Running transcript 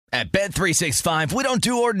At Bet365, we don't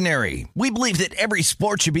do ordinary. We believe that every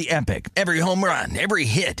sport should be epic. Every home run, every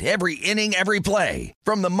hit, every inning, every play.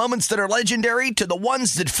 From the moments that are legendary to the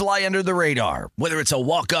ones that fly under the radar. Whether it's a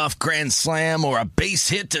walk-off grand slam or a base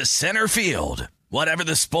hit to center field. Whatever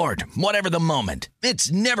the sport, whatever the moment.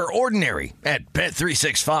 It's never ordinary at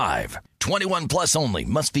Bet365. 21 plus only.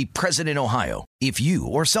 Must be present in Ohio. If you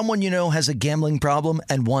or someone you know has a gambling problem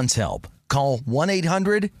and wants help, call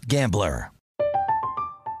 1-800-GAMBLER.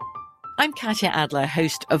 I'm Katya Adler,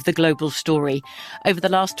 host of The Global Story. Over the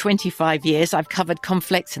last 25 years, I've covered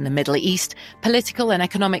conflicts in the Middle East, political and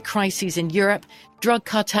economic crises in Europe, drug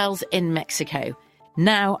cartels in Mexico.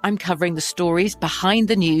 Now I'm covering the stories behind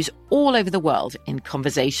the news all over the world in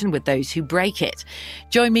conversation with those who break it.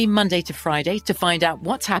 Join me Monday to Friday to find out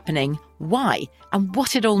what's happening, why, and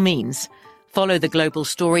what it all means. Follow The Global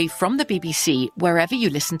Story from the BBC wherever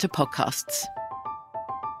you listen to podcasts.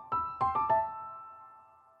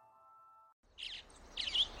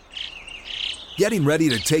 Getting ready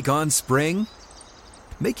to take on spring?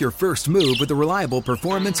 Make your first move with the reliable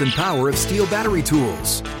performance and power of Steel battery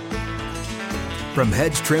tools. From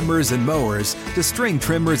hedge trimmers and mowers to string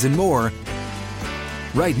trimmers and more,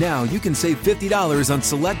 right now you can save $50 on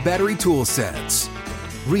select battery tool sets.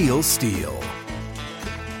 Real Steel.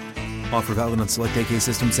 Offer valid on select AK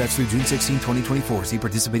system sets through June 16, 2024. See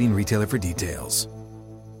participating retailer for details.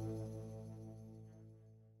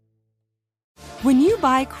 When you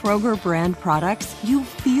buy Kroger brand products, you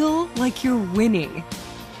feel like you're winning.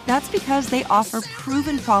 That's because they offer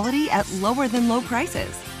proven quality at lower than low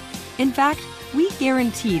prices. In fact, we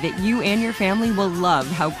guarantee that you and your family will love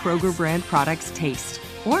how Kroger brand products taste,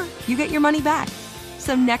 or you get your money back.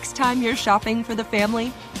 So next time you're shopping for the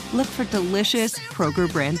family, look for delicious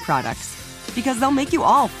Kroger brand products, because they'll make you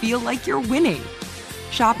all feel like you're winning.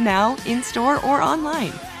 Shop now, in-store, or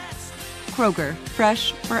online. Kroger,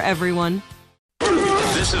 fresh for everyone.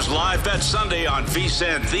 This is Live Bet Sunday on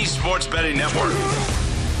VSiN, the Sports Betting Network.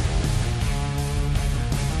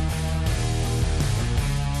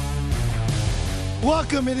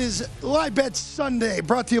 Welcome. It is Live Bet Sunday,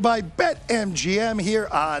 brought to you by BetMGM here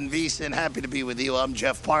on VSiN. Happy to be with you. I'm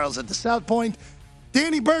Jeff Parles at the South Point.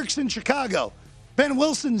 Danny Burke's in Chicago. Ben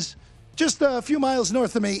Wilson's just a few miles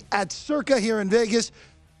north of me at Circa here in Vegas.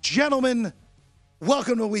 Gentlemen,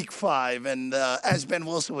 welcome to Week 5. And as Ben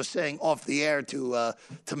Wilson was saying off the air to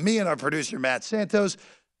me and our producer Matt Santos,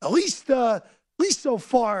 at least so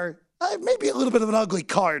far, maybe a little bit of an ugly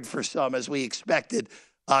card for some, as we expected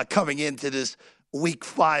coming into this Week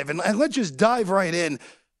 5. And let's just dive right in.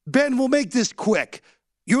 Ben, we'll make this quick.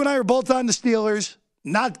 You and I are both on the Steelers.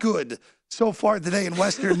 Not good so far today in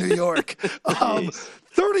Western New York.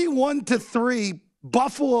 31-3,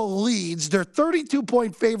 Buffalo leads. They're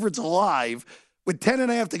 32-point favorites live with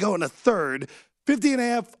 10.5 to go in the third.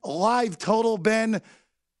 50.5 live total, Ben.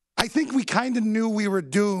 I think we kind of knew we were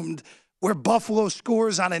doomed where Buffalo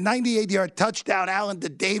scores on a 98-yard touchdown, Allen to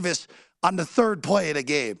Davis, on the third play of the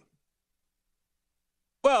game.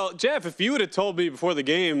 Well, Jeff, if you would have told me before the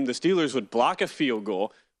game the Steelers would block a field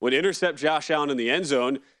goal, would intercept Josh Allen in the end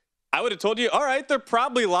zone, I would have told you, all right, they're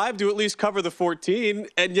probably live to at least cover the 14,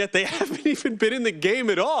 and yet they haven't even been in the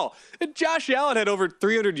game at all. And Josh Allen had over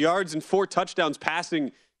 300 yards and 4 touchdowns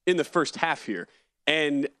passing in the first half here.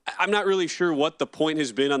 And I'm not really sure what the point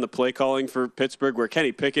has been on the play calling for Pittsburgh, where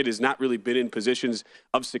Kenny Pickett has not really been in positions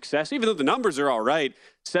of success, even though the numbers are all right.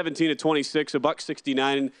 17-26,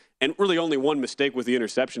 $169, and really only one mistake with the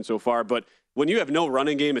interception so far. But when you have no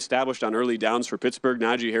running game established on early downs for Pittsburgh,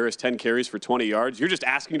 Najee Harris, 10 carries for 20 yards, you're just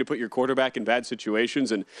asking to put your quarterback in bad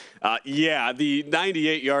situations. And, the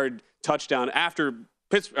 98-yard touchdown after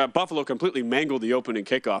Buffalo completely mangled the opening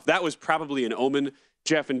kickoff, that was probably an omen,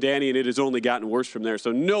 Jeff and Danny, and it has only gotten worse from there.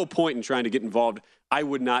 So no point in trying to get involved, I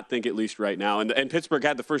would not think, at least right now. And Pittsburgh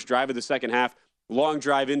had the first drive of the second half, long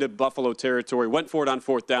drive into Buffalo territory, went for it on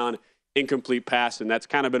fourth down, incomplete pass, and that's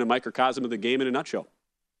kind of been a microcosm of the game in a nutshell.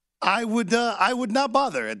 I would not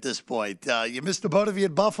bother at this point. You missed the boat if you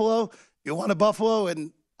had Buffalo. You wanted Buffalo,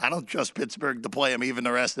 and I don't trust Pittsburgh to play them even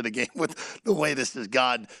the rest of the game with the way this has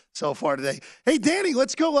gone so far today. Hey, Danny,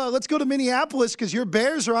 let's go to Minneapolis because your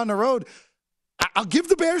Bears are on the road. I'll give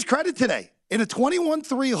the Bears credit today in a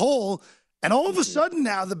 21-3 hole, and all of a sudden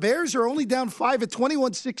now the Bears are only down 5 at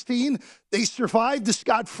 21-16. They survived the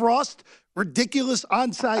Scott Frost ridiculous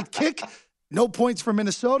onside kick. No points for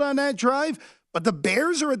Minnesota on that drive, but the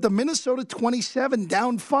Bears are at the Minnesota 27,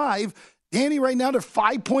 down 5. Danny, right now they're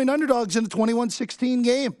 5-point underdogs in the 21-16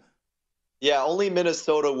 game. Yeah, only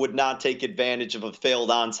Minnesota would not take advantage of a failed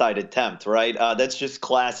onside attempt, right? That's just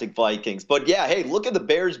classic Vikings. But yeah, hey, look at the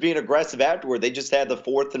Bears being aggressive afterward. They just had the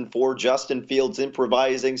 4th and 4. Justin Fields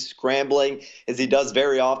improvising, scrambling, as he does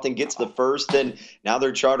very often, gets the first, and now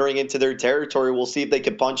they're chartering into their territory. We'll see if they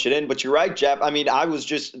can punch it in. But you're right, Jeff. I mean, I was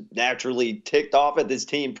just naturally ticked off at this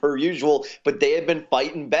team per usual, but they have been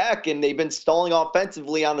fighting back, and they've been stalling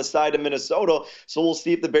offensively on the side of Minnesota. So we'll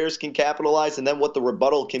see if the Bears can capitalize, and then what the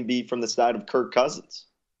rebuttal can be from the side of Kirk Cousins.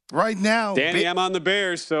 Right now, Danny, I'm on the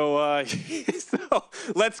Bears, so so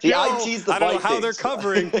let's See, go. I don't know how they're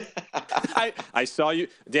covering. I saw you,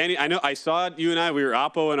 Danny. I saw you and I. We were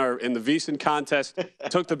Oppo in the VSiN contest.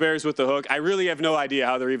 Took the Bears with the hook. I really have no idea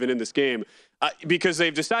how they're even in this game because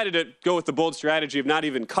they've decided to go with the bold strategy of not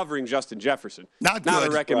even covering Justin Jefferson. Not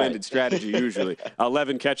a recommended strategy usually.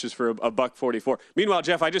 11 catches for a $144. Meanwhile,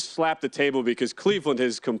 Jeff, I just slapped the table because Cleveland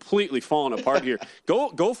has completely fallen apart here.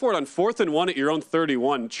 Go for it on 4th and 1 at your own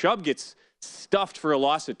 31. Chubb gets stuffed for a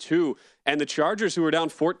loss of 2. And the Chargers, who were down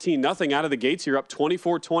 14-0 out of the gates here, up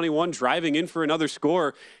 24-21, driving in for another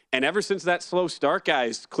score. And ever since that slow start,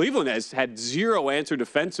 guys, Cleveland has had zero answer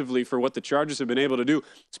defensively for what the Chargers have been able to do,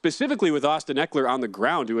 specifically with Austin Eckler on the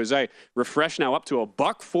ground, who, as I refresh now, up to a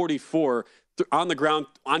 $144 on the ground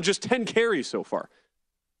on just 10 carries so far.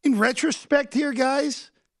 In retrospect here,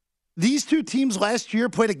 guys, these two teams last year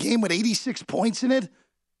played a game with 86 points in it.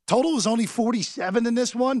 Total was only 47 in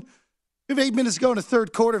this one. We have 8 minutes to go in the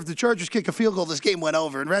third quarter. If the Chargers kick a field goal, this game went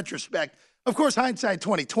over. In retrospect, of course, hindsight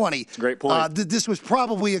 2020. Great point. This was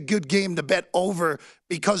probably a good game to bet over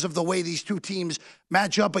because of the way these two teams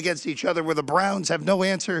match up against each other, where the Browns have no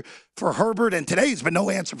answer for Herbert, and today's been no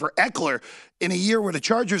answer for Eckler in a year where the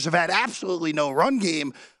Chargers have had absolutely no run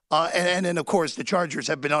game. And then, of course, the Chargers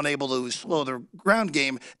have been unable to slow their ground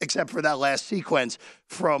game, except for that last sequence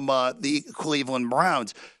from the Cleveland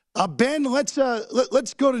Browns. Ben, let's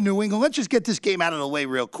go to New England. Let's just get this game out of the way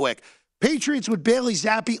real quick. Patriots with Bailey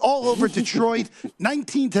Zappi all over Detroit,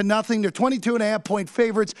 19-0. They're 22.5-point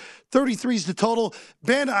favorites. 33 is the total.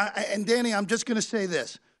 Ben and Danny, I'm just going to say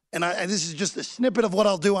this, and this is just a snippet of what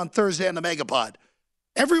I'll do on Thursday on the Megapod.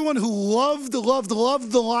 Everyone who loved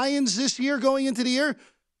the Lions this year going into the year,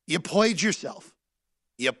 you played yourself.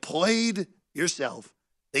 You played yourself.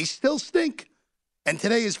 They still stink, and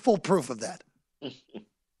today is full proof of that.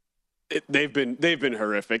 They've been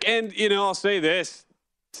horrific. And, I'll say this.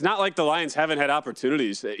 It's not like the Lions haven't had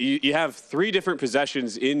opportunities. You have 3 different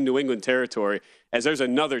possessions in New England territory as there's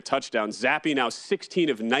another touchdown. Zappi now 16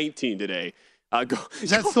 of 19 today. Is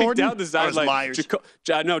that Thornton? Down the sideline. Myers?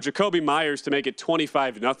 Jacoby Myers to make it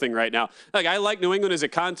 25-0 right now. I like New England as a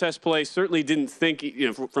contest play. Certainly didn't think,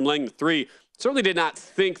 from laying the 3. Certainly did not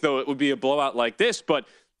think, though, it would be a blowout like this. But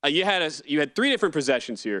you had 3 different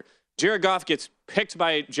possessions here. Jared Goff gets picked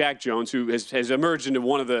by Jack Jones, who has emerged into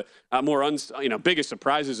one of the biggest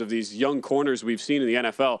surprises of these young corners we've seen in the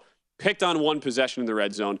NFL. Picked on 1 possession in the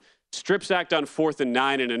red zone, strip sacked on 4th and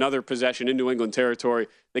 9 in another possession in New England territory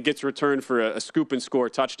that gets returned for a scoop and score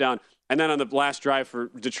touchdown. And then on the last drive for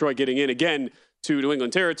Detroit getting in again to New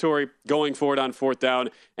England territory, going for it on 4th down.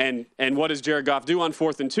 And what does Jared Goff do on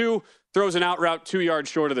 4th and 2? Throws an out route 2 yards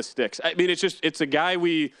short of the sticks. I mean, it's a guy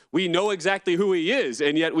we know exactly who he is,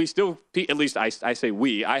 and yet we still, at least I say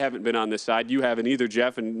we. I haven't been on this side. You haven't either,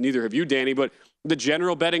 Jeff, and neither have you, Danny. But the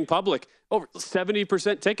general betting public, over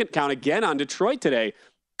 70% ticket count again on Detroit today.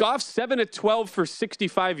 Goff 7 of 12 for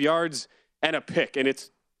 65 yards and a pick, and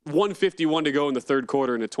it's 1:51 to go in the third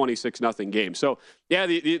quarter in a 26-0 game. So, yeah,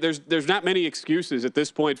 there's not many excuses at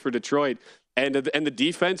this point for Detroit. And the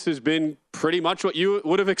defense has been pretty much what you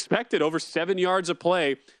would have expected, over 7 yards of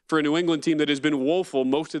play for a New England team that has been woeful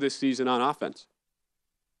most of this season on offense.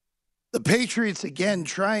 The Patriots, again,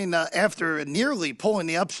 trying after nearly pulling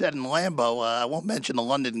the upset in Lambeau. I won't mention the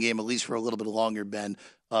London game, at least for a little bit longer, Ben,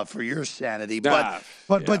 for your sanity. But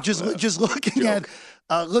just looking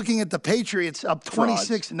at the Patriots up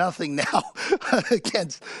 26-0 now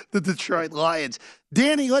against the Detroit Lions.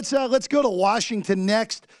 Danny, let's go to Washington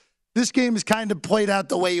next. This game is kind of played out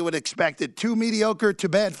the way you would expect it. 2 mediocre to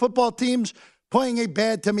bad football teams playing a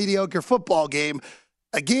bad to mediocre football game.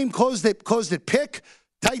 A game closed at pick.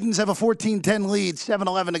 Titans have a 14-10 lead,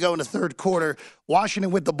 7-11 to go in the third quarter.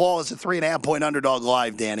 Washington with the ball is a 3.5-point underdog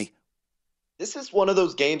live, Danny. This is one of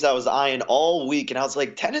those games I was eyeing all week, and I was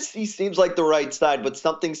like, Tennessee seems like the right side, but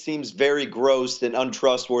something seems very gross and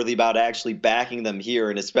untrustworthy about actually backing them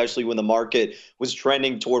here, and especially when the market was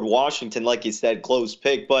trending toward Washington, like you said, close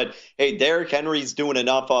pick. But, hey, Derrick Henry's doing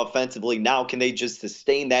enough offensively. Now can they just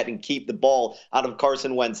sustain that and keep the ball out of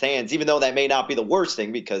Carson Wentz's hands, even though that may not be the worst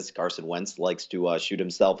thing because Carson Wentz likes to shoot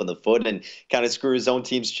himself in the foot and kind of screw his own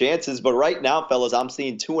team's chances. But right now, fellas, I'm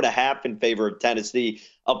seeing 2.5 in favor of Tennessee,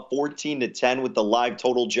 up 14-10 with the live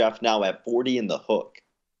total, Jeff, now at 40 in the hook.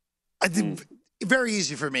 I think very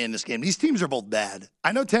easy for me in this game. These teams are both bad.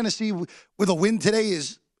 I know Tennessee, with a win today,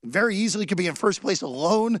 is very easily could be in first place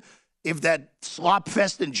alone if that slop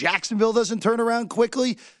fest in Jacksonville doesn't turn around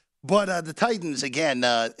quickly. But the Titans, again,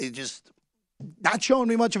 it just not showing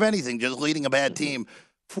me much of anything, just leading a bad team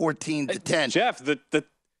 14-10. Jeff, the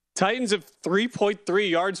Titans have 3.3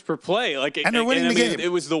 yards per play. And they're winning the game.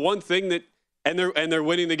 It was the one thing that And they're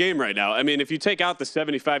winning the game right now. I mean, if you take out the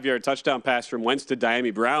 75-yard touchdown pass from Wentz to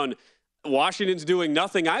Diami Brown, Washington's doing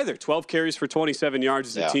nothing either. 12 carries for 27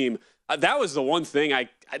 yards as a team. That was the one thing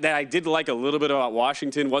that I did like a little bit about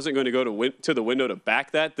Washington. Wasn't going to go to the window to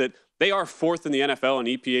back that they are fourth in the NFL in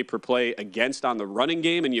EPA per play against on the running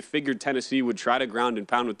game, and you figured Tennessee would try to ground and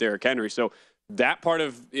pound with Derrick Henry. So that part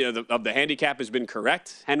of the handicap has been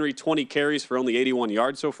correct. Henry 20 carries for only 81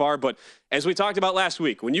 yards so far. But as we talked about last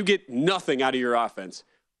week, when you get nothing out of your offense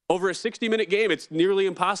over a 60-minute game, it's nearly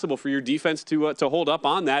impossible for your defense to hold up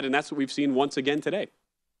on that, and that's what we've seen once again today.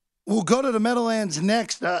 We'll go to the Meadowlands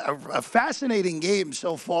next. A fascinating game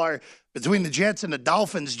so far between the Jets and the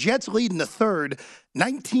Dolphins. Jets leading the third,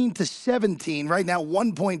 19-17. Right now,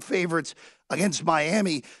 1-point favorites against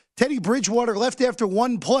Miami. Teddy Bridgewater left after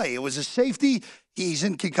one play. It was a safety. He's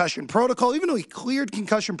in concussion protocol. Even though he cleared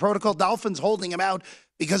concussion protocol, Dolphins holding him out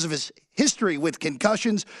because of his history with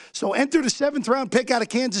concussions. So enter the 7th-round pick out of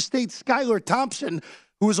Kansas State, Skylar Thompson,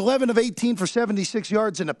 who was 11 of 18 for 76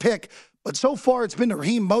 yards and a pick. But so far, it's been the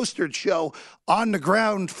Raheem Mostert show on the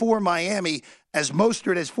ground for Miami, as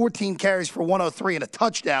Mostert has 14 carries for 103 and a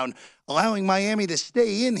touchdown, allowing Miami to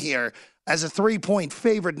stay in here as a 3-point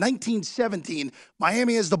favorite. 19-17.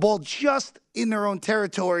 Miami has the ball just in their own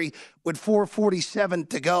territory with 4:47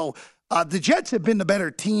 to go. The Jets have been the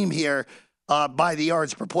better team here by the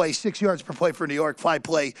yards per play. 6 yards per play for New York, 5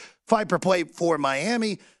 per play for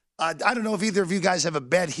Miami. I don't know if either of you guys have a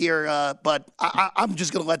bet here, but I'm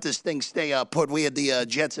just going to let this thing stay put. We had the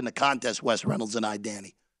Jets in the contest, Wes Reynolds and I,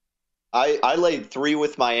 Danny. I laid 3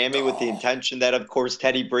 with Miami with the intention that, of course,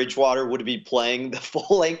 Teddy Bridgewater would be playing the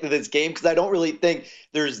full length of this game, because I don't really think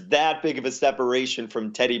there's that big of a separation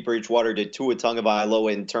from Teddy Bridgewater to Tua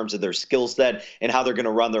Tagovailoa in terms of their skill set and how they're going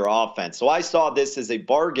to run their offense. So I saw this as a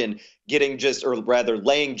bargain, laying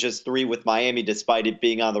just 3 with Miami, despite it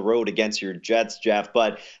being on the road against your Jets, Jeff.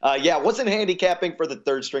 But, wasn't handicapping for the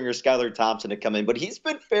third stringer, Skylar Thompson, to come in. But he's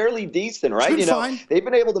been fairly decent, right? Fine. They've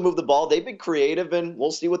been able to move the ball. They've been creative, and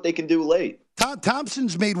we'll see what they can do late.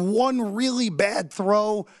 Thompson's made one really bad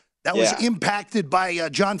throw that was impacted by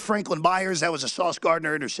John Franklin Myers. That was a Sauce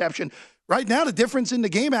Gardner interception. Right now, the difference in the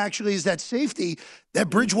game actually is that safety that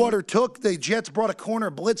Bridgewater took. The Jets brought a corner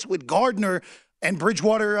blitz with Gardner, and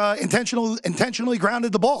Bridgewater intentionally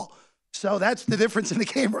grounded the ball. So that's the difference in the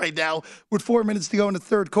game right now with 4 minutes to go in the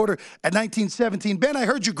third quarter at 19-17. Ben, I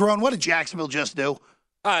heard you groan. What did Jacksonville just do?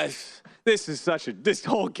 This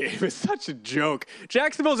whole game is such a joke.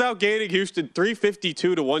 Jacksonville's outgaining Houston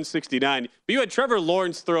 352-169. But you had Trevor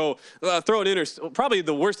Lawrence throw probably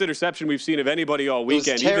the worst interception we've seen of anybody all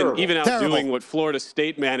weekend, even outdoing what Florida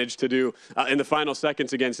State managed to do in the final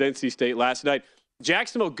seconds against NC State last night.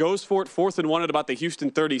 Jacksonville goes for it 4th and 1 at about the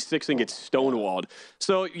Houston 36 and gets stonewalled.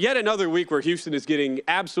 So yet another week where Houston is getting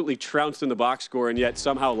absolutely trounced in the box score and yet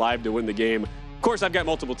somehow live to win the game. Of course, I've got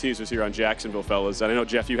multiple teasers here on Jacksonville, fellas. And I know,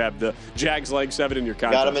 Jeff, you have the Jags leg 7 in your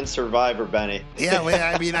contest. Got him in Survivor, Benny. Yeah,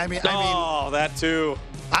 I mean. Oh, that too.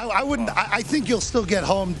 I wouldn't. I think you'll still get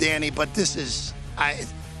home, Danny. But this is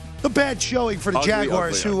the bad showing for the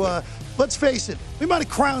Jaguars, who, let's face it, we might have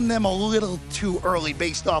crowned them a little too early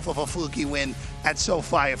based off of a fluky win at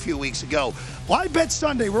SoFi a few weeks ago. Live Bet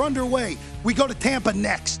Sunday, we're underway. We go to Tampa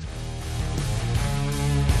next.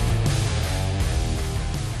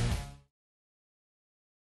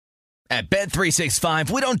 At Bet365,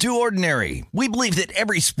 we don't do ordinary. We believe that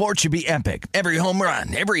every sport should be epic. Every home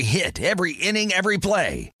run, every hit, every inning, every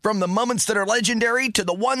play. From the moments that are legendary to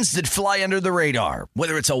the ones that fly under the radar.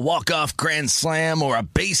 Whether it's a walk-off grand slam or a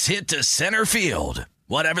base hit to center field.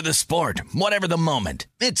 Whatever the sport, whatever the moment.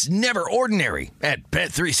 It's never ordinary at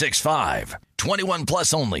Bet365. 21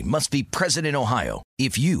 plus only. Must be present in Ohio.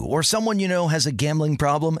 If you or someone you know has a gambling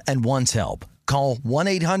problem and wants help, Call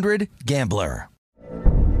 1-800-GAMBLER.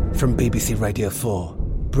 From BBC Radio 4,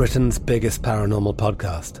 Britain's biggest paranormal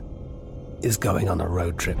podcast is going on a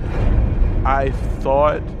road trip. I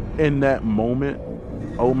thought in that moment,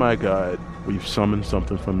 oh my God, we've summoned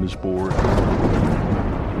something from this board.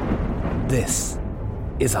 This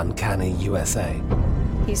is Uncanny USA.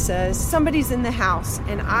 He says, somebody's in the house,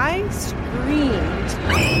 and I screamed.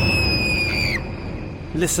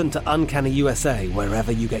 Listen to Uncanny USA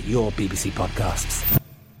wherever you get your BBC podcasts,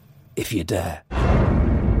 if you dare.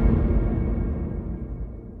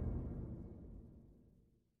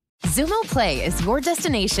 Xumo Play is your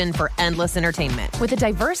destination for endless entertainment. With a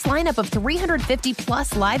diverse lineup of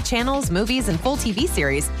 350-plus live channels, movies, and full TV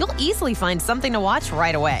series, you'll easily find something to watch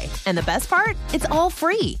right away. And the best part? It's all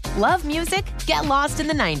free. Love music? Get lost in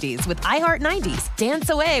the 90s with iHeart 90s, dance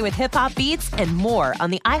away with hip-hop beats, and more on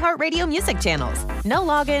the iHeartRadio music channels. No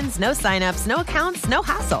logins, no signups, no accounts, no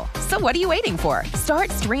hassle. So what are you waiting for? Start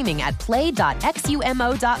streaming at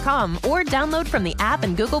play.xumo.com or download from the app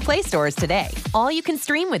and Google Play stores today. All you can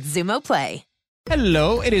stream with Xumo Play.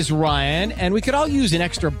 Hello, it is Ryan, and we could all use an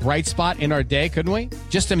extra bright spot in our day, couldn't we?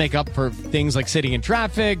 Just to make up for things like sitting in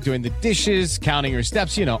traffic, doing the dishes, counting your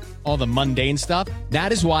steps, you know, all the mundane stuff.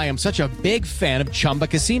 That is why I'm such a big fan of Chumba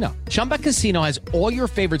Casino. Chumba Casino has all your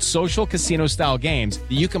favorite social casino-style games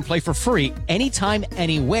that you can play for free anytime,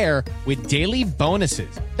 anywhere with daily bonuses.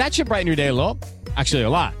 That should brighten your day a little. Actually, a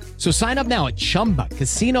lot. So sign up now at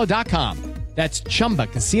ChumbaCasino.com. That's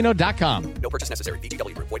ChumbaCasino.com. No purchase necessary.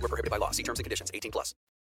 VGW Group. Void where prohibited by law. See terms and conditions. 18+.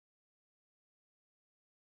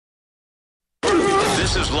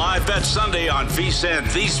 This is Live Bet Sunday on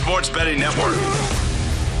VSiN, the Sports Betting Network.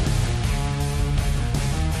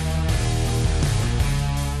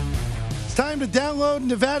 It's time to download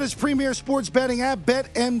Nevada's premier sports betting app,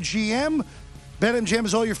 BetMGM. BetMGM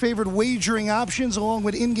has all your favorite wagering options, along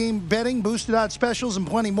with in-game betting, boosted odds specials, and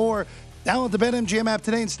plenty more. Download the BetMGM app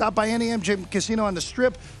today and stop by any MGM casino on the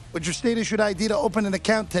Strip with your state-issued ID to open an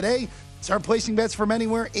account today. Start placing bets from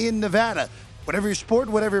anywhere in Nevada. Whatever your sport,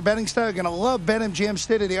 whatever your betting style, you're going to love BetMGM's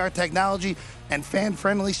state-of-the-art technology and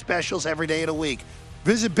fan-friendly specials every day of the week.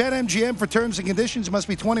 Visit BetMGM for terms and conditions. You must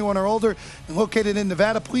be 21 or older and located in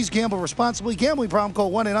Nevada. Please gamble responsibly. Gambling problem,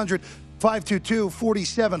 call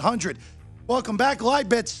 1-800-522-4700. Welcome back. Live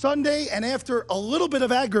Bet Sunday, and after a little bit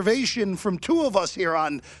of aggravation from two of us here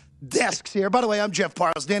on desks here. By the way, I'm Jeff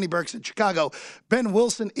Parles. Danny Burke's in Chicago. Ben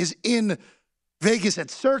Wilson is in Vegas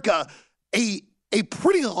at Circa. A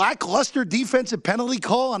pretty lackluster defensive penalty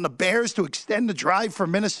call on the Bears to extend the drive for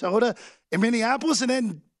Minnesota in Minneapolis. And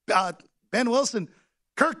then Ben Wilson,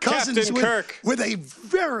 Kirk Cousins with a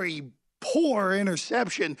very poor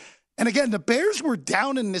interception. And again, the Bears were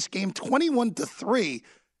down in this game 21-3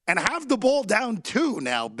 and have the ball down 2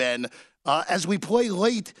 now, Ben, as we play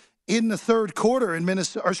late in the third quarter in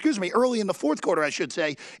Minnesota, or excuse me, early in the fourth quarter, I should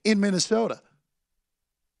say, in Minnesota.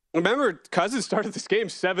 Remember, Cousins started this game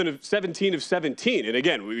 17 of 17. And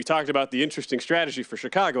again, we talked about the interesting strategy for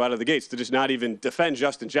Chicago out of the gates to just not even defend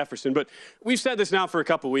Justin Jefferson. But we've said this now for a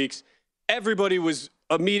couple weeks. Everybody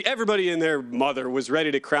in their mother was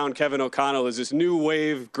ready to crown Kevin O'Connell as this new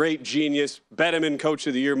wave, great genius, bet him in Coach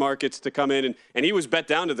of the Year markets to come in. And he was bet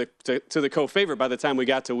down to the co-favorite by the time we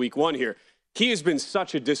got to week 1 here. He has been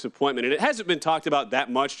such a disappointment, and it hasn't been talked about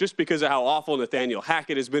that much just because of how awful Nathaniel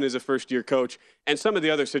Hackett has been as a first-year coach and some of the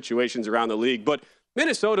other situations around the league. But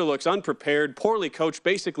Minnesota looks unprepared, poorly coached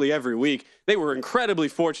basically every week. They were incredibly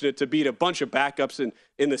fortunate to beat a bunch of backups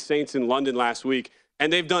in the Saints in London last week,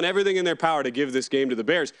 and they've done everything in their power to give this game to the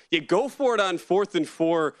Bears. You go for it on 4th and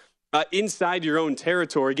 4 inside your own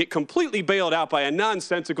territory, get completely bailed out by a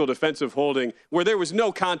nonsensical defensive holding where there was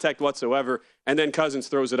no contact whatsoever, and then Cousins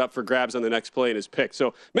throws it up for grabs on the next play and is picked.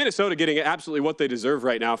 So Minnesota getting absolutely what they deserve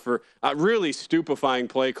right now for really stupefying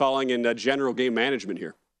play calling and general game management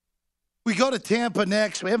here. We go to Tampa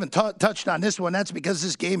next. We haven't touched on this one. That's because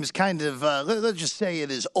this game is kind of, let's just say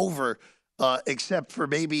it is over, except for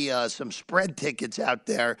maybe some spread tickets out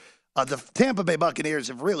there. The Tampa Bay Buccaneers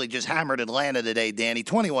have really just hammered Atlanta today, Danny.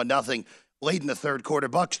 21-0 late in the third quarter.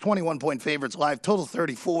 Bucs 21-point favorites live, total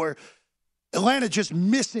 34. Atlanta just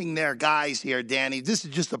missing their guys here, Danny. This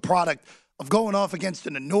is just a product of going off against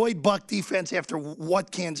an annoyed Buc defense after what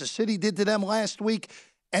Kansas City did to them last week.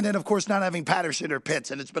 And then, of course, not having Patterson or Pitts,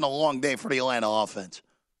 and it's been a long day for the Atlanta offense.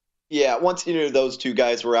 Yeah, once those two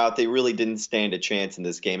guys were out, they really didn't stand a chance in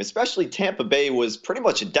this game. Especially Tampa Bay was pretty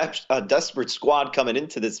much a desperate squad coming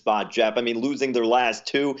into this spot, Jeff. I mean, losing their last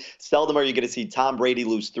 2. Seldom are you going to see Tom Brady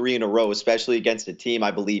lose 3 in a row, especially against a team.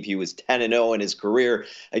 I believe he was 10-0 in his career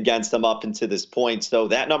against them up until this point. So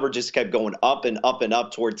that number just kept going up and up and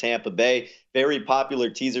up toward Tampa Bay. very popular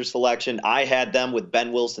teaser selection. I had them with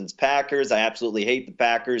Ben Wilson's Packers. I absolutely hate the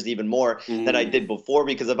Packers even more than I did before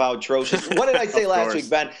because of how atrocious. What did I say last week,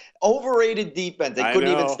 Ben? Overrated defense. They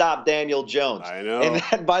couldn't even stop Daniel Jones. I know. And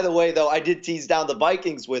then, by the way, though, I did tease down the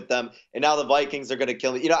Vikings with them, and now the Vikings are going to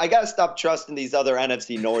kill me. I got to stop trusting these other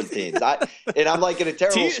NFC North teams. And I'm like in a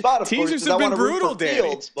terrible spot, of course, because I want to root for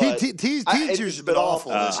Fields. Teasers have been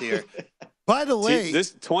awful this year. By the way,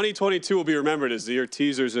 this 2022 will be remembered as the year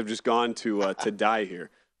teasers have just gone to die here.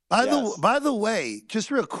 By the way,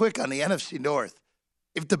 just real quick on the NFC North,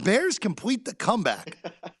 if the Bears complete the comeback,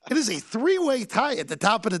 it is a 3-way tie at the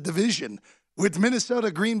top of the division with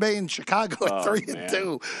Minnesota, Green Bay, and Chicago at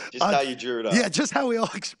 3-2. Just how you drew it up. Yeah, just how we all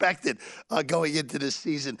expected going into this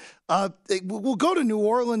season. We'll go to New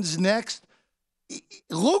Orleans next.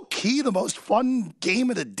 Low key, the most fun game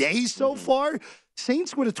of the day so far.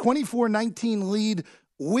 Saints with a 24-19 lead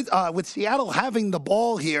with Seattle having the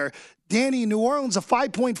ball here. Danny, New Orleans a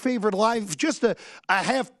 5-point favorite live, just a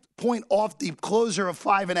half point off the closer of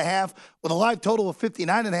 5.5 with a live total of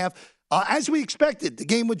 59.5. As we expected, the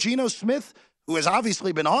game with Geno Smith, who has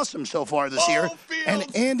obviously been awesome so far this year, and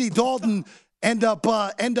Andy Dalton end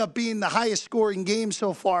up being the highest scoring game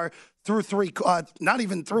so far through not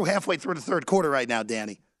even through halfway through the third quarter right now,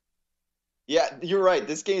 Danny. Yeah, you're right.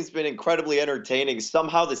 This game's been incredibly entertaining.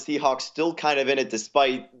 Somehow the Seahawks still kind of in it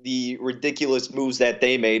despite the ridiculous moves that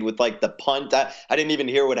they made with like the punt. I didn't even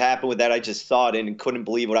hear what happened with that. I just saw it and couldn't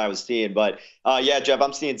believe what I was seeing. But yeah, Jeff,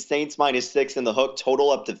 I'm seeing Saints -6 in the hook,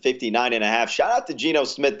 total up to 59.5. Shout out to Geno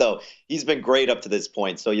Smith, though. He's been great up to this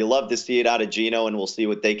point. So you love to see it out of Geno, and we'll see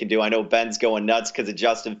what they can do. I know Ben's going nuts because of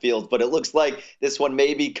Justin Fields, but it looks like this one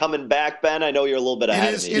may be coming back, Ben. I know you're a little bit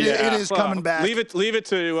ahead of me. It is coming back. Leave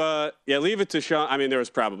it to Sean. I mean, there was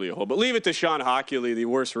probably a hole, but leave it to Sean Hockley, the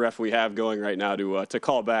worst ref we have going right now, to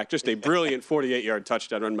call back just a brilliant 48-yard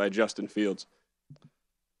touchdown run by Justin Fields.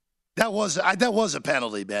 That was a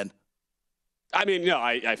penalty, Ben. I mean, no,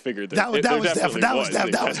 I figured that was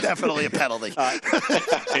definitely a penalty.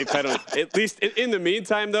 A penalty. At least in the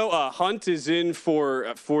meantime, though, Hunt is in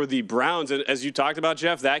for the Browns, and as you talked about,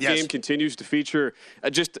 Jeff, that game continues to feature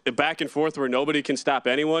just a back and forth where nobody can stop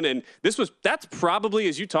anyone. And that's probably,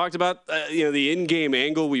 as you talked about, the in-game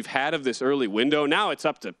angle we've had of this early window. Now it's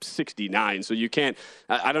up to 69, so you can't.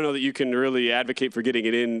 I don't know that you can really advocate for getting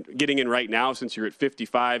in right now since you're at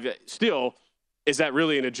 55. Still. Is that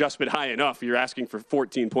really an adjustment high enough? You're asking for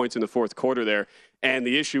 14 points in the fourth quarter there. And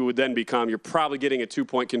the issue would then become you're probably getting a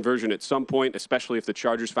 2-point conversion at some point, especially if the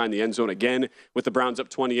Chargers find the end zone again with the Browns up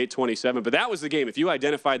 28-27. But that was the game. If you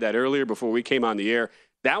identified that earlier before we came on the air,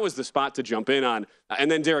 that was the spot to jump in on. And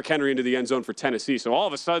then Derrick Henry into the end zone for Tennessee. So all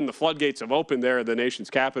of a sudden the floodgates have opened there at the nation's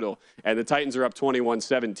capital, and the Titans are up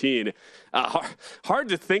 21-17. Hard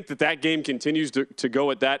to think that game continues to go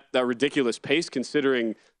at that ridiculous pace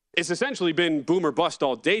considering – it's essentially been boom or bust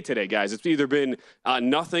all day today, guys. It's either been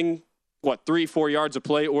nothing, 3-4 yards of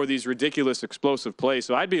play, or these ridiculous explosive plays.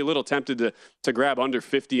 So I'd be a little tempted to grab under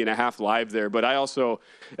 50.5 live there. But I also,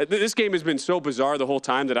 this game has been so bizarre the whole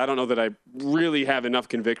time that I don't know that I really have enough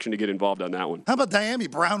conviction to get involved on that one. How about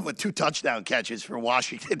Diami Brown with 2 touchdown catches for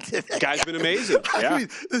Washington today? Guy's been amazing. Yeah. I mean,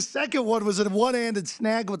 the second one was a one-handed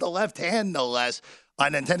snag with the left hand, no less.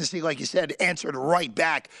 And then Tennessee, like you said, answered right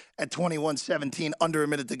back at 21-17, under a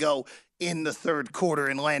minute to go in the third quarter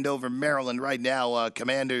in Landover, Maryland. Right now,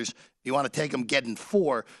 Commanders, you want to take them getting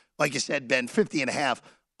 4. Like you said, Ben, 50.5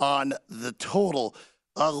 on the total.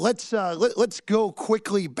 Let's go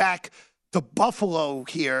quickly back to Buffalo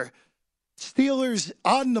here. Steelers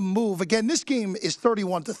on the move. Again, this game is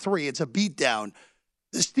 31-3. It's a beatdown.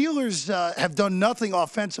 The Steelers have done nothing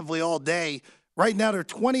offensively all day. Right now, they're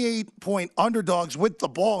 28-point underdogs with the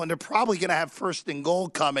ball, and they're probably going to have first and goal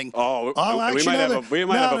coming. We might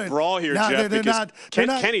have a brawl here, Jeff.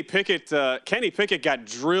 Kenny Pickett got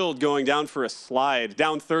drilled going down for a slide,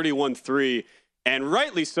 down 31-3, and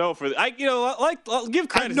rightly so. I'll give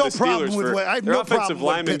credit to the Steelers for their offensive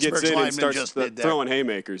lineman gets in and starts throwing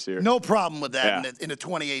haymakers here. No problem with that in a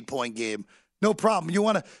 28-point game. No problem. You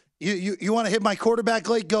want to hit my quarterback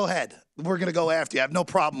late? Go ahead. We're going to go after you. I have no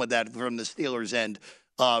problem with that from the Steelers' end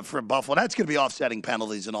for Buffalo. That's going to be offsetting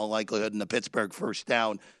penalties in all likelihood in the Pittsburgh first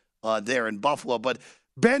down there in Buffalo. But,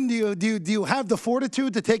 Ben, do you have the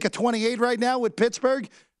fortitude to take a 28 right now with Pittsburgh?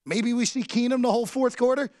 Maybe we see Keenum the whole fourth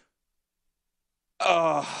quarter?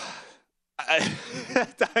 That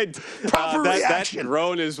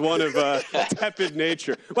groan is one of tepid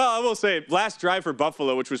nature. Well, I will say, last drive for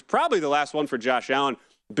Buffalo, which was probably the last one for Josh Allen,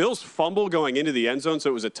 Bill's fumble going into the end zone, so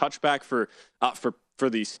it was a touchback for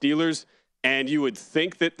the Steelers. And you would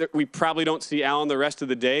think that we probably don't see Allen the rest of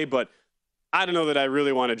the day, but I don't know that I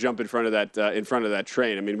really want to jump in front of that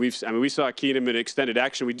train. I mean, we saw Keenum in extended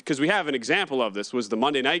action because we have an example of this. Was the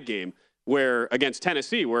Monday night game where against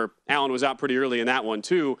Tennessee, where Allen was out pretty early in that one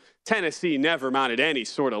too. Tennessee never mounted any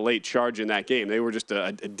sort of late charge in that game. They were just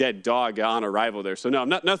a dead dog on arrival there. So no,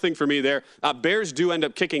 nothing for me there. Bears do end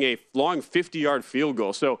up kicking a long 50-yard field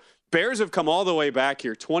goal. So Bears have come all the way back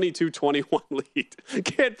here, 22-21 lead.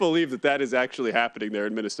 Can't believe that is actually happening there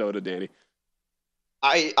in Minnesota, Danny.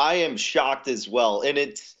 I am shocked as well. And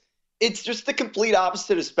it's just the complete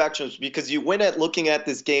opposite of spectrums, because you went at looking at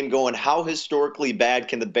this game going, how historically bad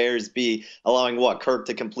can the Bears be, allowing Kirk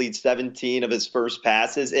to complete 17 of his first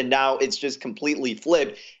passes, and now it's just completely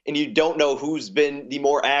flipped, and you don't know who's been the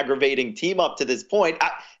more aggravating team up to this point.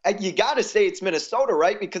 You got to say it's Minnesota,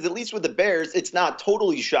 right? Because at least with the Bears, it's not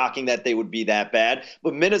totally shocking that they would be that bad,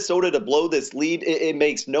 but Minnesota to blow this lead, it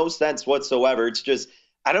makes no sense whatsoever. It's just,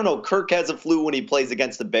 I don't know, Kirk has a flu when he plays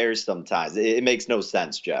against the Bears sometimes. It makes no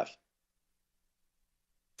sense, Jeff.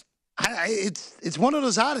 It's one of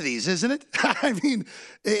those oddities, isn't it? I mean,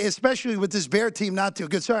 especially with this Bear team not too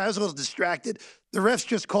good. Sorry, I was a little distracted. The refs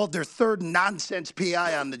just called their third nonsense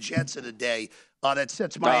PI on the Jets of the day. That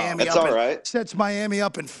sets Miami up. All right. Sets Miami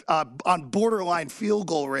up on borderline field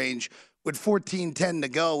goal range with 14:10 to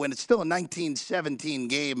go, and it's still a 19-17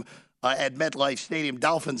 game at MetLife Stadium.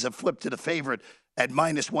 Dolphins have flipped to the favorite at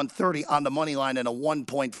minus 130 on the money line, and a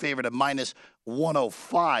 1-point favorite at minus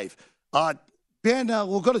 105. Ben,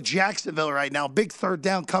 we'll go to Jacksonville right now. Big third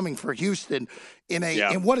down coming for Houston in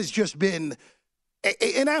what has just been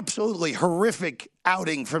an absolutely horrific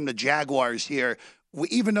outing from the Jaguars here.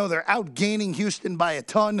 Even though they're outgaining Houston by a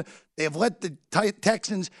ton, they have let the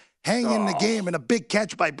Texans hang in the game, and a big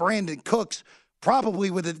catch by Brandon Cooks, probably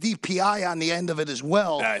with a DPI on the end of it as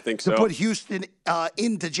well. Yeah, I think so. To put Houston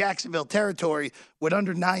into Jacksonville territory with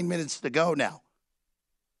under 9 minutes to go now.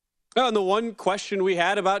 Oh, and the one question we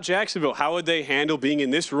had about Jacksonville, how would they handle being in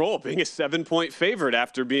this role, being a 7-point favorite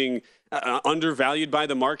after being undervalued by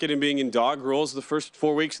the market and being in dog rolls the first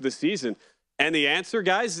 4 weeks of the season? And the answer,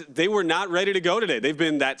 guys, they were not ready to go today. They've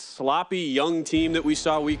been that sloppy young team that we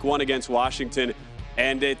saw week 1 against Washington.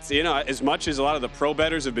 And it's, as much as a lot of the pro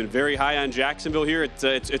bettors have been very high on Jacksonville here,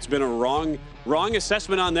 it's been a wrong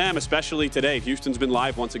assessment on them, especially today. Houston's been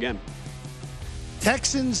live once again.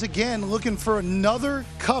 Texans, again, looking for another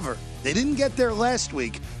cover. They didn't get there last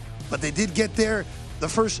week, but they did get there the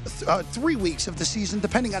first 3 weeks of the season,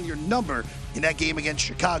 depending on your number in that game against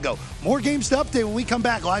Chicago. More games to update when we come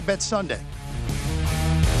back. Live Bet Sunday.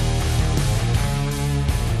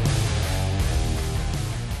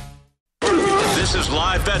 This is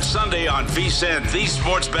Live Bet Sunday on VSiN, the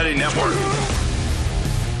Sports Betting Network.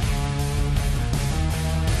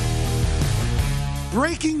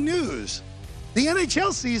 Breaking news. The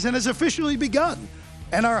NHL season has officially begun,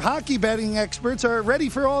 and our hockey betting experts are ready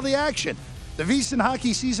for all the action. The VSiN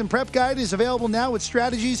Hockey Season Prep Guide is available now with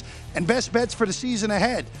strategies and best bets for the season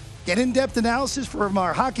ahead. Get in-depth analysis from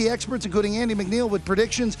our hockey experts, including Andy McNeil, with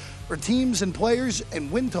predictions for teams and players and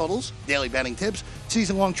win totals, daily betting tips,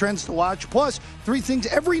 season-long trends to watch, plus 3 things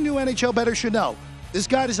every new NHL bettor should know. This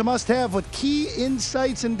guide is a must-have with key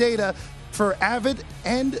insights and data for avid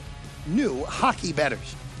and new hockey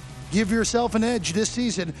bettors. Give yourself an edge this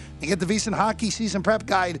season and get the VSiN Hockey Season Prep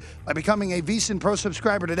Guide by becoming a VSiN Pro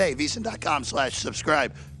subscriber today.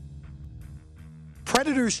 VSiN.com/subscribe.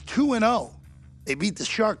 Predators 2-0. They beat the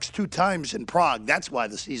Sharks 2 times in Prague. That's why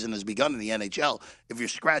the season has begun in the NHL. If you're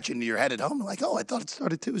scratching your head at home, like, I thought it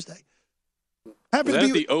started Tuesday. Is that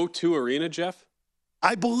the O2 Arena, Jeff?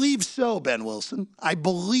 I believe so, Ben Wilson. I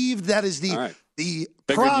believe that is the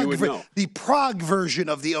Prague version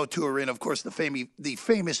of the O2 Arena. Of course, the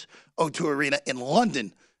famous O2 Arena in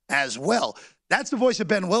London as well. That's the voice of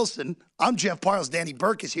Ben Wilson. I'm Jeff Parles. Danny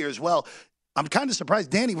Burke is here as well. I'm kind of surprised.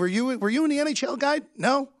 Danny, were you in the NHL guide?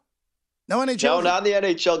 No NHL? No, not the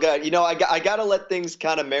NHL guide. I got to let things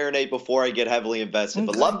kind of marinate before I get heavily invested. Okay.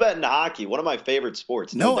 But love betting hockey, one of my favorite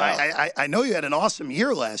sports. No doubt. I know you had an awesome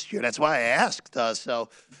year last year. That's why I asked. So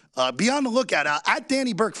be on the lookout. At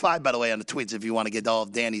Danny Burke 5, by the way, on the tweets if you want to get all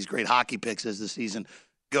of Danny's great hockey picks as the season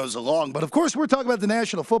goes along. But, of course, we're talking about the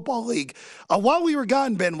National Football League. While we were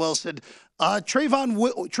gone, Ben Wilson,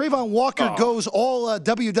 Trayvon Walker goes all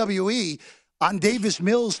WWE on Davis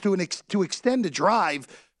Mills to extend a drive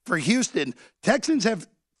for Houston. Texans have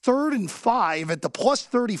 3rd and 5 at the plus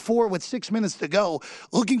 34 with 6 minutes to go,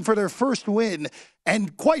 looking for their first win.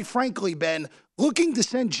 And quite frankly, Ben, looking to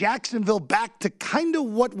send Jacksonville back to kind of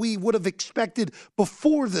what we would have expected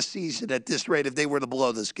before the season at this rate if they were to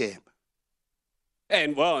blow this game.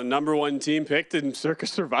 And, well, a number one team picked in Circa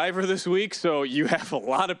Survivor this week, so you have a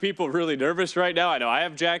lot of people really nervous right now. I know I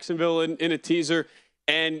have Jacksonville in a teaser.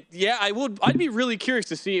 And, yeah, I'd be really curious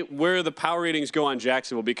to see where the power ratings go on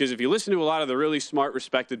Jacksonville, because if you listen to a lot of the really smart,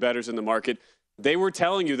 respected bettors in the market, they were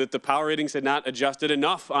telling you that the power ratings had not adjusted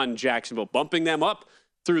enough on Jacksonville, bumping them up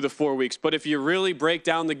through the 4 weeks. But if you really break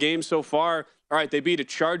down the game so far, all right, they beat a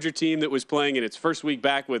Charger team that was playing in its first week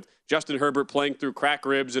back with Justin Herbert playing through crack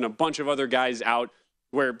ribs and a bunch of other guys out,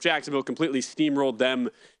 where Jacksonville completely steamrolled them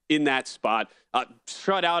in that spot.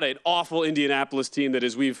 Shut out an awful Indianapolis team that,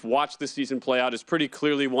 as we've watched this season play out, is pretty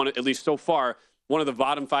clearly one, at least so far, one of the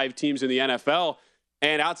bottom 5 teams in the NFL.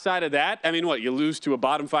 And outside of that, I mean, you lose to a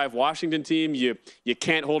bottom 5 Washington team. You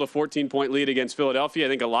can't hold a 14-point lead against Philadelphia. I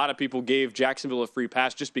think a lot of people gave Jacksonville a free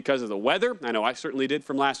pass just because of the weather. I know I certainly did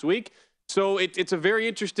from last week. So it's a very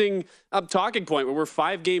interesting talking point where we're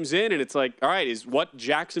 5 games in, and it's like, all right, what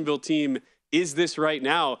Jacksonville team is this right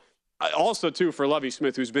now? Also, too, for Lovie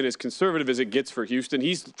Smith, who's been as conservative as it gets for Houston,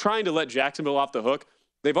 he's trying to let Jacksonville off the hook.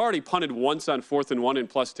 They've already punted once on 4th and 1 in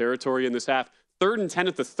plus territory in this half, 3rd and 10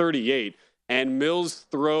 at the 38, and Mills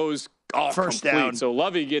throws off first complete. down. So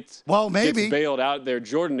Lovie gets bailed out there.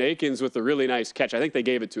 Jordan Akins with a really nice catch. I think they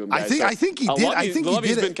gave it to him, guys. I think he did.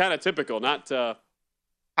 Lovie's been kind of typical, not.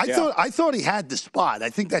 I thought he had the spot. I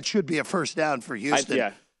think that should be a first down for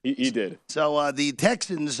Houston. He did. So the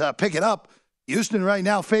Texans pick it up. Houston right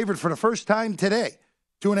now favored for the first time today.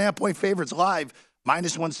 2.5-point favorites live,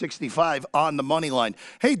 minus 165 on the money line.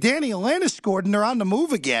 Hey, Danny, Atlanta scored and they're on the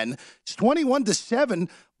move again. It's 21-7.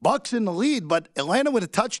 Bucks in the lead, but Atlanta with a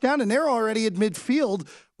touchdown, and they're already at midfield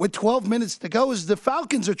with 12 minutes to go as the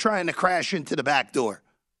Falcons are trying to crash into the back door.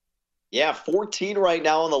 Yeah, 14 right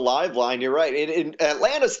now on the live line. You're right. In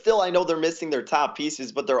Atlanta, still, I know they're missing their top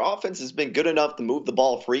pieces, but their offense has been good enough to move the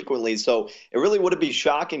ball frequently. So it really wouldn't be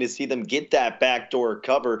shocking to see them get that backdoor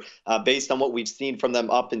cover based on what we've seen from them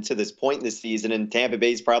up until this point in the season. And Tampa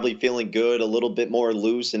Bay's probably feeling good, a little bit more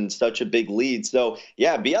loose, and such a big lead. So,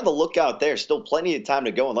 yeah, be on the lookout there. Still plenty of time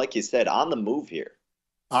to go. And like you said, on the move here.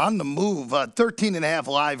 On the move. 13.5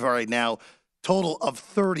 live right now. Total of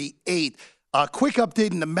 38. Quick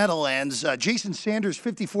update in the Meadowlands. Jason Sanders'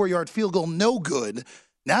 54-yard field goal, no good.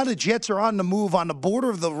 Now the Jets are on the move on the border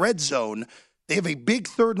of the red zone. They have a big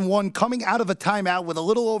 3rd and 1 coming out of a timeout with a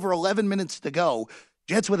little over 11 minutes to go.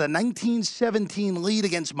 Jets with a 19-17 lead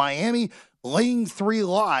against Miami, laying 3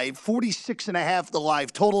 live, 46.5 the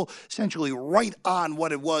live total, essentially right on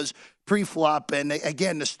what it was pre-flop. And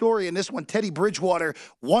again, the story in this one, Teddy Bridgewater,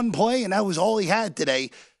 1 play, and that was all he had today.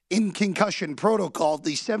 In concussion protocol,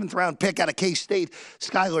 the 7th-round pick out of K-State,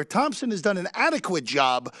 Skylar Thompson, has done an adequate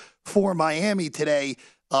job for Miami today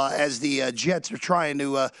as the Jets are trying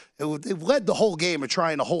to they've led the whole game, are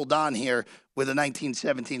trying to hold on here with a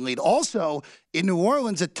 19-17 lead. Also, in New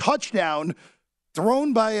Orleans, a touchdown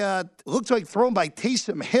thrown by thrown by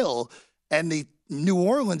Taysom Hill, and the New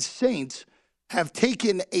Orleans Saints have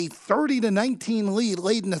taken a 30-19 lead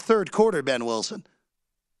late in the third quarter, Ben Wilson.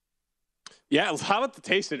 Yeah, how about the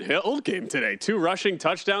Taysom Hill game today? 2 rushing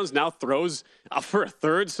touchdowns, now throws for a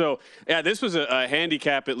third. So, yeah, this was a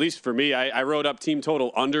handicap, at least for me. I wrote up team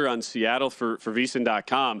total under on Seattle for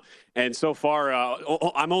VSiN.com. And so far,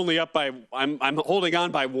 I'm only up by I'm holding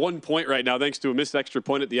on by 1 point right now, thanks to a missed extra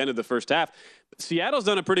point at the end of the first half. But Seattle's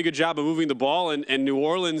done a pretty good job of moving the ball, and New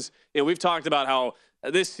Orleans, we've talked about how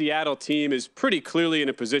this Seattle team is pretty clearly in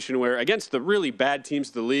a position where, against the really bad teams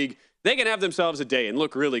of the league, they can have themselves a day and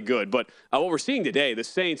look really good. But what we're seeing today, the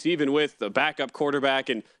Saints, even with the backup quarterback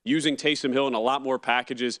and using Taysom Hill in a lot more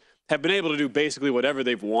packages, have been able to do basically whatever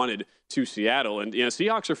they've wanted to Seattle. And,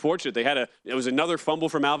 Seahawks are fortunate. It was another fumble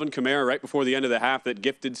from Alvin Kamara right before the end of the half that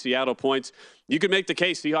gifted Seattle points. You could make the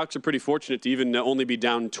case Seahawks are pretty fortunate to even only be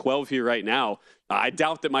down 12 here right now. I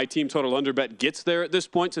doubt that my team total under bet gets there at this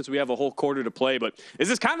point since we have a whole quarter to play. But is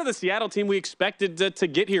this kind of the Seattle team we expected to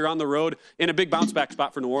get here on the road in a big bounce-back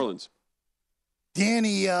spot for New Orleans?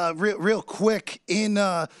 Danny, real quick, in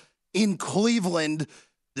Cleveland,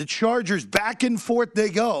 the Chargers, back and forth they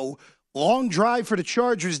go. Long drive for the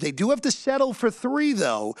Chargers. They do have to settle for 3,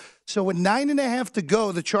 though. So with 9.5 to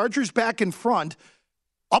go, the Chargers back in front,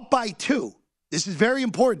 up by 2. This is very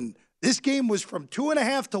important. This game was from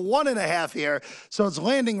 2.5 to 1.5 here, so it's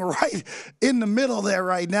landing right in the middle there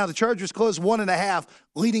right now. The Chargers close 1.5,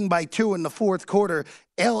 leading by 2 in the fourth quarter.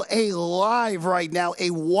 L.A. live right now, a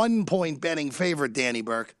 1-point betting favorite, Danny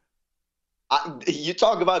Burke. You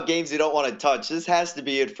talk about games you don't want to touch. This has to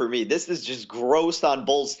be it for me. This is just gross on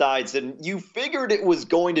both sides. And you figured it was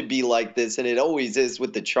going to be like this, and it always is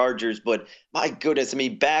with the Chargers. But my goodness, I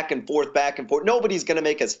mean, back and forth. Nobody's going to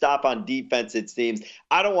make a stop on defense, it seems.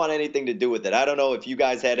 I don't want anything to do with it. I don't know if you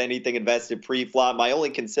guys had anything invested pre-flop. My only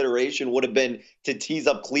consideration would have been to tease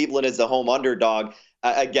up Cleveland as a home underdog.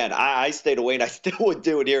 Again, I stayed away, and I still would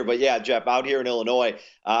do it here. But yeah, Jeff, out here in Illinois,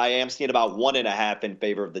 I am seeing about 1.5 in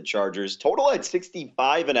favor of the Chargers. Total at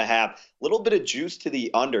 65.5. A little bit of juice to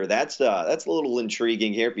the under. That's a little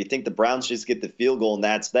intriguing here. If you think the Browns just get the field goal and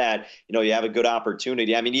that's that, you have a good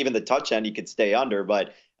opportunity. I mean, even the touchdown you could stay under.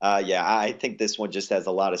 But yeah, I think this one just has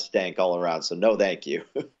a lot of stank all around. So no, thank you.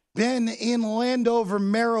 Ben, in Landover,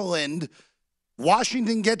 Maryland,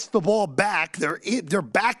 Washington gets the ball back. They're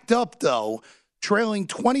backed up though, trailing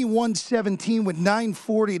 21-17 with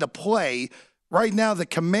 9:40 to play. Right now, the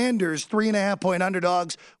Commanders, 3.5-point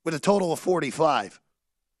underdogs with a total of 45.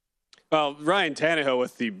 Well, Ryan Tannehill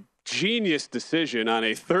with the genius decision on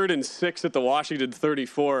a 3rd and 6 at the Washington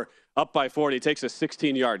 34, up by 40, takes a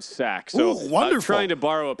 16-yard sack. So trying to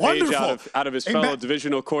borrow a page out of his fellow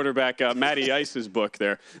divisional quarterback, Matty Ice's book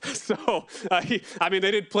there. So, I mean,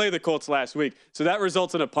 they did play the Colts last week. So that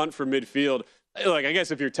results in a punt from midfield. Like, I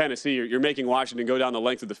guess if you're Tennessee, you're making Washington go down the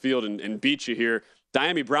length of the field and beat you here.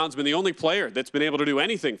 Diami Brown's been the only player that's been able to do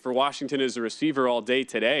anything for Washington as a receiver all day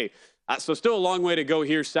today. So still a long way to go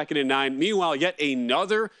here, 2nd and 9. Meanwhile, yet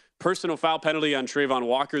another personal foul penalty on Trayvon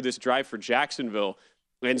Walker this drive for Jacksonville.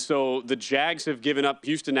 And so the Jags have given up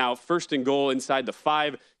Houston now 1st and goal inside the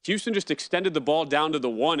 5. Houston just extended the ball down to the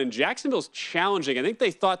 1, and Jacksonville's challenging. I think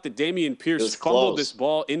they thought that Dameon Pierce fumbled this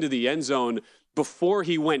ball into the end zone before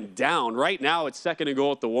he went down. Right now, it's 2nd and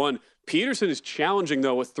goal at the 1. Peterson is challenging,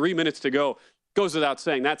 though, with 3 minutes to go. Goes without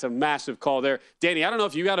saying, that's a massive call there. Danny, I don't know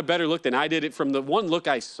if you got a better look than I did. It from the one look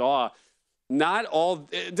I saw,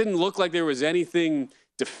 it didn't look like there was anything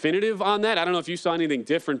definitive on that. I don't know if you saw anything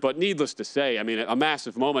different, but needless to say, I mean, a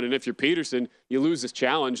massive moment. And if you're Peterson, you lose this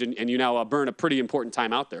challenge, and you now burn a pretty important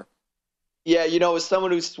time out there. Yeah, as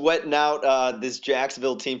someone who's sweating out this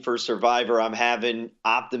Jacksonville team for Survivor, I'm having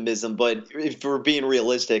optimism. But if we're being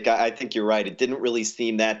realistic, I think you're right. It didn't really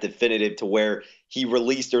seem that definitive to where he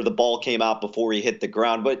released or the ball came out before he hit the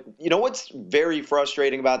ground. But what's very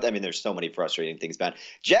frustrating about that? I mean, there's so many frustrating things, man.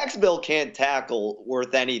 Jacksonville can't tackle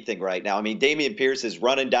worth anything right now. I mean, Dameon Pierce is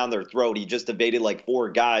running down their throat. He just evaded like 4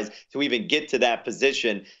 guys to even get to that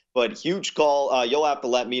position. But huge call. You'll have to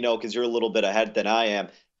let me know because you're a little bit ahead than I am.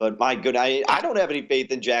 But my goodness, I don't have any faith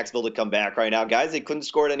in Jacksonville to come back right now, guys. They couldn't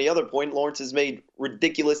score at any other point. Lawrence has made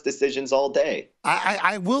ridiculous decisions all day.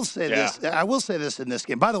 I will say this. I will say this in this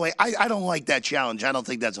game. By the way, I don't like that challenge. I don't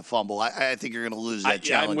think that's a fumble. I think you're going to lose that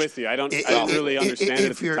challenge. I'm with you. I don't really understand it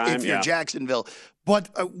at the time. If you're Jacksonville. But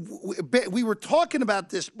we were talking about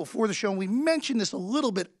this before the show, and we mentioned this a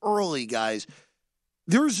little bit early, guys.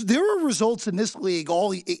 There are results in this league,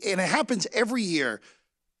 and it happens every year,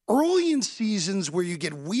 early in seasons where you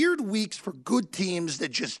get weird weeks for good teams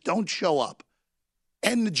that just don't show up.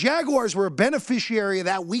 And the Jaguars were a beneficiary of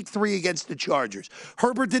that week 3 against the Chargers.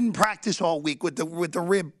 Herbert didn't practice all week with the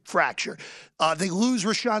rib fracture. They lose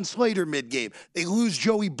Rashawn Slater mid-game. They lose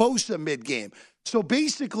Joey Bosa mid-game. So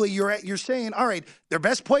basically you're saying, all right, their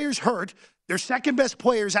best player's hurt. Their second best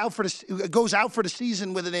player goes out for the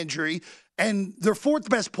season with an injury, and their 4th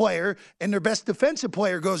best player and their best defensive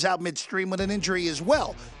player goes out midstream with an injury as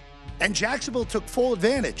well. And Jacksonville took full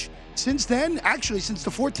advantage. Since then, actually, since the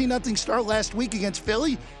 14-0 start last week against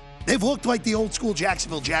Philly, they've looked like the old-school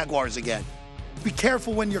Jacksonville Jaguars again. Be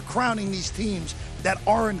careful when you're crowning these teams that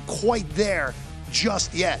aren't quite there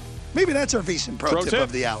just yet. Maybe that's our VSiN pro tip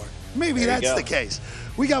of the hour. Maybe that's the case.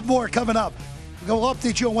 We got more coming up. We'll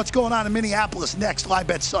update you on what's going on in Minneapolis next, Live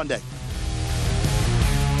Bet Sunday.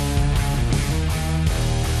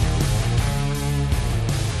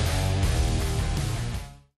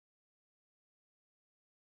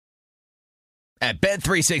 At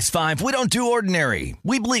Bet365, we don't do ordinary.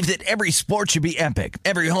 We believe that every sport should be epic.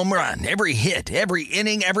 Every home run, every hit, every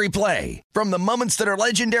inning, every play. From the moments that are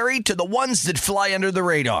legendary to the ones that fly under the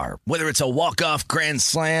radar. Whether it's a walk-off grand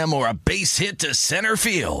slam or a base hit to center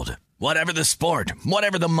field. Whatever the sport,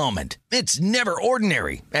 whatever the moment. It's never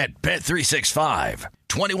ordinary at Bet365.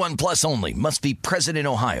 21 plus only. Must be present in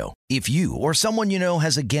Ohio. If you or someone you know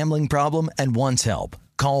has a gambling problem and wants help,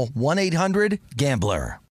 call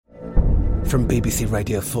 1-800-GAMBLER. From BBC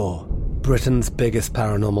Radio 4, Britain's biggest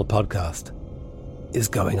paranormal podcast is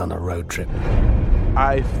going on a road trip.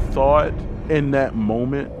 I thought in that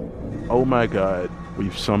moment, oh my God,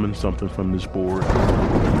 we've summoned something from this board.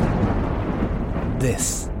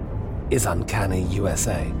 This is Uncanny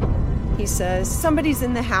USA. He says, somebody's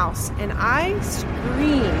in the house, and I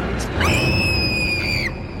screamed.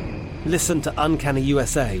 Listen to Uncanny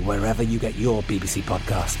USA wherever you get your BBC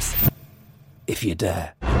podcasts, if you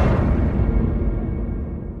dare.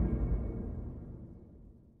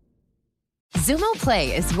 Zumo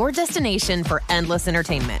Play is your destination for endless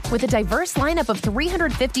entertainment. With a diverse lineup of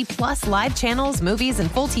 350-plus live channels, movies,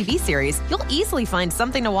 and full TV series, you'll easily find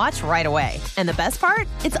something to watch right away. And the best part?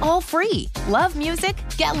 It's all free. Love music?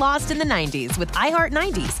 Get lost in the 90s with iHeart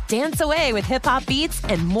 90s, dance away with hip-hop beats,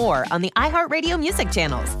 and more on the iHeartRadio music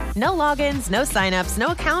channels. No logins, no signups, no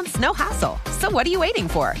accounts, no hassle. So what are you waiting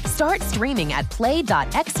for? Start streaming at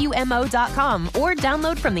play.xumo.com or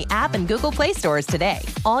download from the app and Google Play stores today.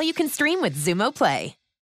 All you can stream with Zumo Play.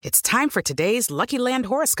 It's time for today's Lucky Land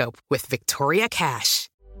horoscope with Victoria Cash.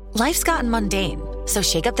 Life's gotten mundane, so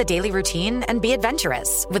shake up the daily routine and be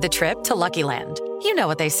adventurous with a trip to Lucky Land. You know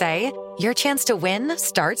what they say, your chance to win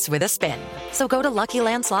starts with a spin. So go to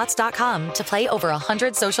LuckyLandSlots.com to play over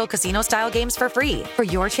 100 social casino-style games for free for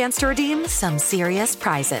your chance to redeem some serious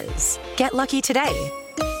prizes. Get lucky today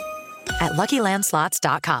at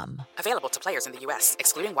LuckyLandSlots.com. Available to players in the U.S.,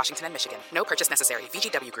 excluding Washington and Michigan. No purchase necessary.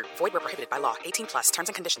 VGW Group. Void where prohibited by law. 18+. Terms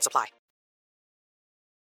and conditions apply.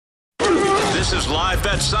 This is Live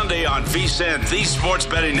Bet Sunday on VSiN, the Sports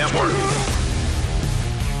Betting Network.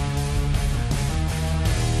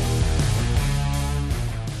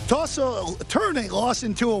 Toss turn a loss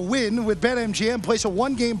into a win with BetMGM. Place a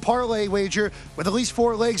one-game parlay wager with at least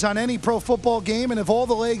 4 legs on any pro football game, and if all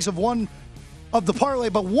the legs of one of the parlay,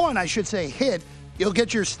 but one, I should say, hit, you'll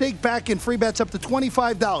get your stake back in free bets up to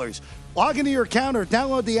 $25. Log into your account or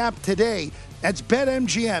download the app today. That's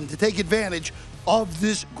BetMGM to take advantage of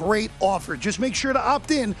this great offer. Just make sure to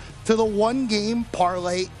opt in to the one-game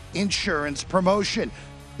parlay insurance promotion.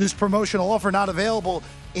 This promotional offer not available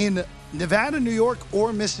in Nevada, New York,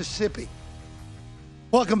 or Mississippi.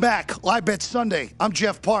 Welcome back. Live Bet Sunday. I'm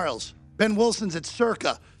Jeff Parles. Ben Wilson's at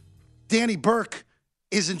Circa. Danny Burke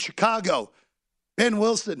is in Chicago. Ben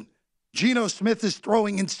Wilson, Geno Smith is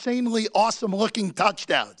throwing insanely awesome-looking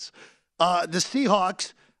touchdowns. The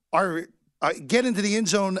Seahawks are get into the end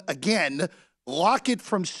zone again. Lockett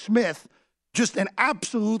from Smith, just an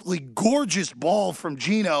absolutely gorgeous ball from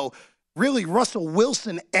Geno. Really Russell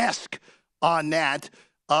Wilson-esque on that.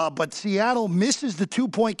 But Seattle misses the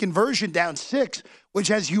 2-point conversion down 6, which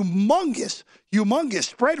has humongous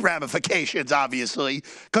spread ramifications, obviously,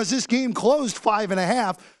 because this game closed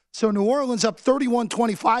 5.5. So New Orleans up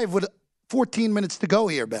 31-25 with 14 minutes to go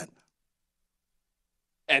here, Ben.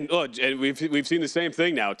 And look, and we've seen the same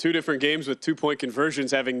thing now. 2 different games with 2-point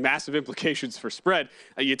conversions having massive implications for spread.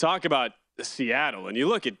 You talk about Seattle, and you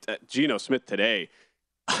look at Geno Smith today.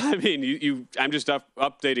 I mean, I'm just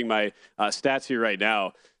updating my stats here right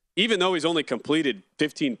now. Even though he's only completed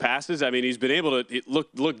 15 passes, I mean, he's been able to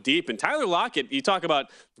look deep. And Tyler Lockett, you talk about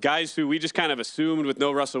guys who we just kind of assumed with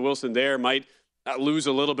no Russell Wilson there might lose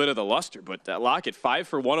a little bit of the luster. But Lockett, 5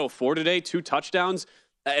 for 104 today, 2 touchdowns.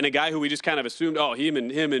 And a guy who we just kind of assumed,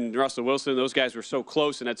 him and Russell Wilson, those guys were so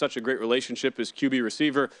close and had such a great relationship as QB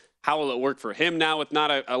receiver. How will it work for him now with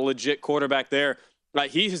not a legit quarterback there?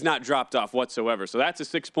 He has not dropped off whatsoever. So that's a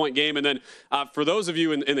 6-point game. And then for those of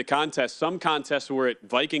you in the contest, some contests were at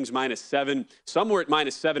Vikings -7. Some were at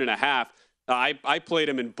 -7.5. I played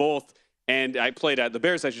them in both. And I played the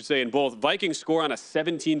Bears, I should say, in both. Vikings score on a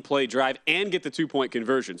 17-play drive and get the 2-point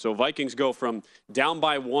conversion. So Vikings go from down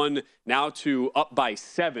by 1 now to up by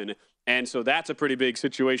 7. And so that's a pretty big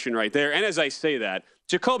situation right there. And as I say that,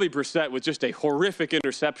 Jacoby Brissett with just a horrific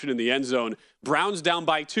interception in the end zone. Browns down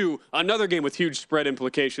by 2. Another game with huge spread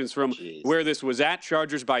implications from where this was at.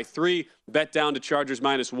 Chargers by 3. Bet down to Chargers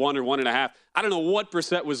 -1 or 1.5. I don't know what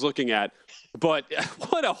Brissett was looking at, but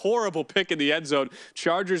what a horrible pick in the end zone.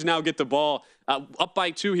 Chargers now get the ball up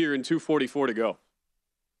by 2 here and 2:44 to go.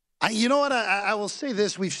 You know what? I will say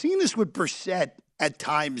this. We've seen this with Brissett at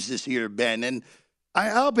times this year, Ben, and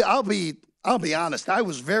I'll be honest. I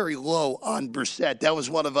was very low on Brissett. That was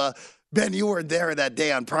one of Ben. You were there that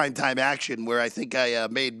day on Primetime Action where I think I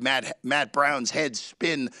made Matt Brown's head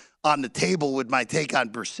spin on the table with my take on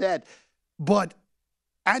Brissett. But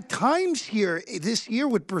at times here this year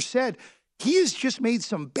with Brissett, he has just made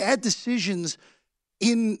some bad decisions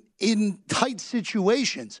in tight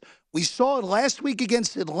situations. We saw it last week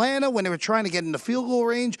against Atlanta when they were trying to get in the field goal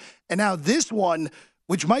range, and now this one,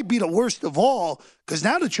 which might be the worst of all, because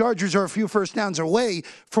now the Chargers are a few first downs away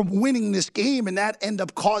from winning this game, and that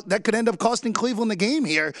could end up costing Cleveland the game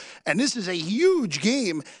here. And this is a huge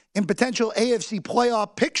game in potential AFC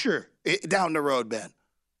playoff picture down the road, Ben.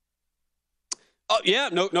 Oh, yeah,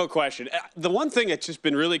 no question. The one thing that's just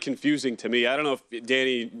been really confusing to me, I don't know if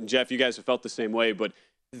Danny and Jeff, you guys have felt the same way, but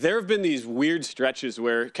there have been these weird stretches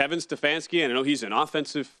where Kevin Stefanski, and I know he's an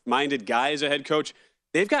offensive-minded guy as a head coach,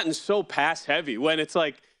 they've gotten so pass-heavy when it's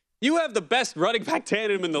like, you have the best running back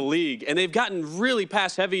tandem in the league, and they've gotten really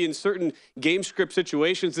pass-heavy in certain game script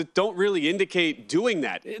situations that don't really indicate doing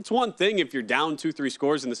that. It's one thing if you're down 2-3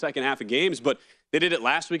 scores in the second half of games, but they did it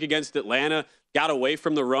last week against Atlanta, got away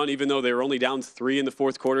from the run even though they were only down 3 in the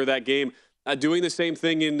fourth quarter of that game. Doing the same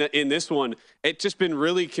thing in this one, it's just been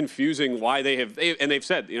really confusing why they've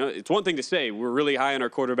said, it's one thing to say we're really high on our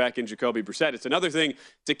quarterback in Jacoby Brissett. It's another thing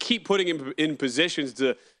to keep putting him in positions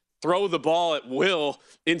to throw the ball at will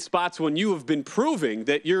in spots when you have been proving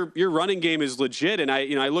that your running game is legit. And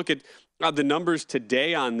I look at the numbers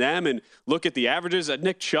today on them and look at the averages.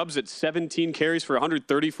 Nick Chubb's at 17 carries for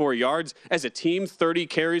 134 yards. As a team, 30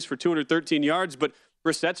 carries for 213 yards. But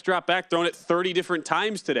Brissett's dropped back, thrown it 30 different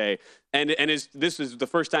times today. And this is the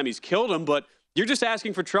first time he's killed him. But you're just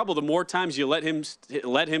asking for trouble the more times you let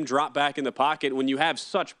him drop back in the pocket when you have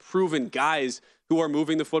such proven guys who are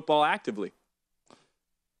moving the football actively.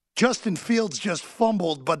 Justin Fields just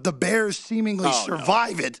fumbled, but the Bears seemingly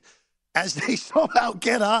survive it as they somehow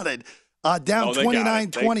get on it. Down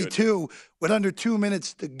 29-22 with under 2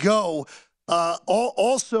 minutes to go.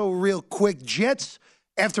 Also, real quick, Jets,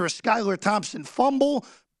 after a Skylar Thompson fumble,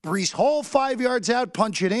 Breece Hall 5 yards out,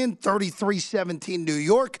 punch it in, 33-17 New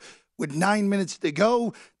York with 9 minutes to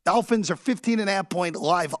go. Dolphins are 15.5-point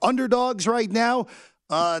live underdogs right now.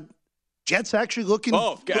 Jets actually looking.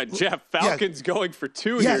 Oh, God, Jeff, Falcons going for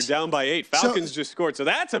 2 here, down by 8. Falcons just scored. So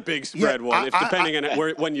that's a big spread one, depending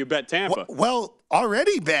on when you bet Tampa. Well,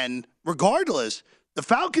 already, Ben, regardless, the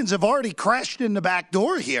Falcons have already crashed in the back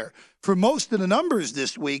door here for most of the numbers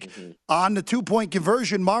this week. On the 2-point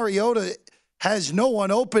conversion, Mariota has no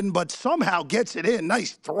one open, but somehow gets it in.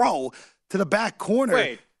 Nice throw to the back corner.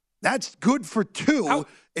 Wait. That's good for 2.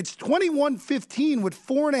 It's 21-15 with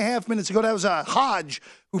 4.5 minutes to go. That was Hodge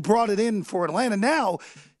who brought it in for Atlanta. Now,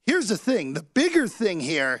 here's the thing. The bigger thing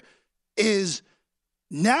here is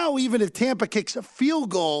now even if Tampa kicks a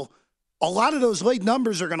field goal, a lot of those late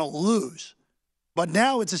numbers are going to lose. But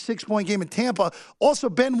now it's a 6-point game in Tampa. Also,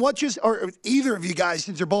 Ben, or either of you guys,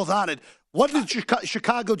 since you're both on it, what did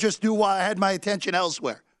Chicago just do while I had my attention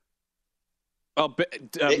elsewhere?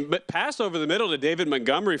 Pass over the middle to David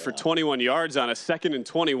Montgomery for 21 yards on a 2nd and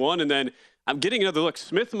 21. And then I'm getting another look.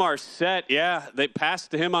 Smith-Marset, they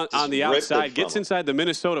passed to him on the outside, gets inside the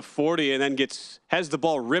Minnesota 40, and then has the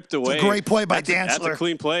ball ripped away. It's a great play by Dantzler. That's a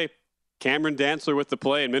clean play. Cameron Dantzler with the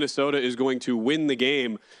play, and Minnesota is going to win the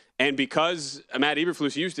game. And because Matt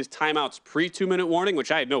Eberflus used his timeouts pre-2-minute warning,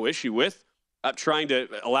 which I had no issue with, trying to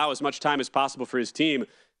allow as much time as possible for his team,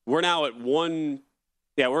 we're now at 1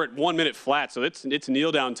 minute flat, so it's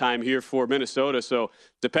kneel down time here for Minnesota. So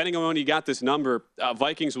depending on when you got this number,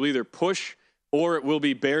 Vikings will either push or it will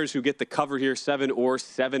be Bears who get the cover here, 7 or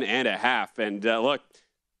 7.5. And look,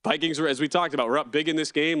 Vikings, as we talked about, we're up big in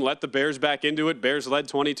this game. Let the Bears back into it. Bears led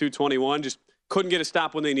 22-21, just couldn't get a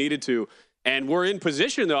stop when they needed to. And we're in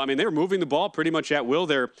position, though. I mean, they were moving the ball pretty much at will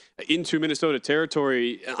there into Minnesota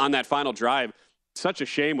territory on that final drive. Such a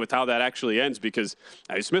shame with how that actually ends because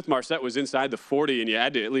Smith-Marset was inside the 40, and you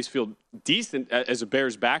had to at least feel decent as a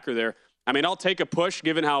Bears backer there. I mean, I'll take a push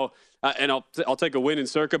given how and I'll take a win in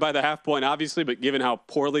Circa by the half point, obviously, but given how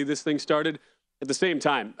poorly this thing started, at the same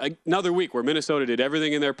time, another week where Minnesota did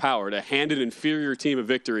everything in their power to hand an inferior team a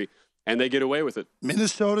victory, and they get away with it.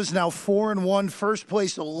 Minnesota's now 4-1, first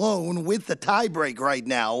place alone with the tiebreak right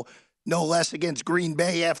now, no less against Green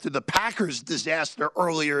Bay after the Packers disaster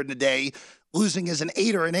earlier in the day, losing as an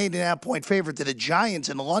 8 or an 8.5-point favorite to the Giants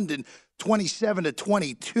in London,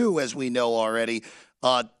 27-22, as we know already.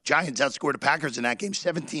 Giants outscored the Packers in that game,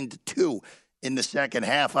 17-2 in the second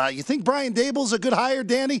half. You think Brian Daboll's a good hire,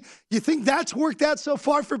 Danny? You think that's worked out so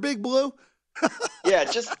far for Big Blue? Yeah,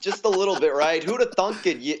 just a little bit, right? Who'd have thunk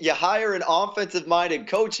it? You hire an offensive-minded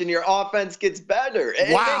coach and your offense gets better. It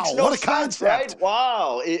makes no what a sense, concept. Right?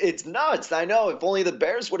 Wow, it's nuts. I know. If only the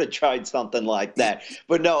Bears would have tried something like that.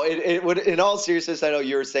 But no, it would. In all seriousness, I know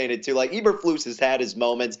you were saying it too. Like, Eberflus has had his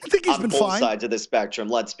moments on both sides of the spectrum,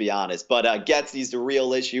 let's be honest. But Getsy's the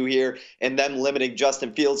real issue here, and them limiting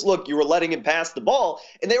Justin Fields. Look, you were letting him pass the ball,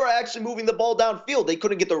 and they were actually moving the ball downfield. They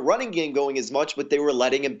couldn't get the running game going as much, but they were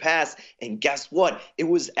letting him pass. And guess what? It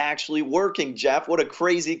was actually working, Jeff. What a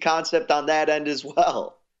crazy concept on that end as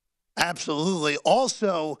well. Absolutely.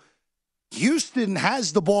 Also, Houston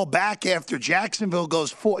has the ball back after Jacksonville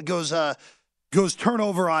goes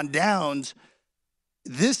turnover on downs.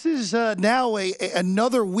 this is now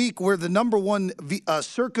another week where the number one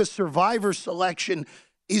Circa Survivor selection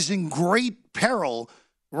is in great peril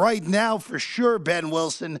right now for sure, Ben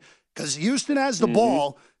Wilson, because Houston has the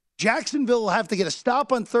ball. Jacksonville will have to get a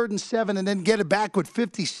stop on 3rd and 7 and then get it back with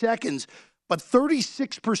 50 seconds. But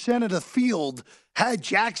 36% of the field had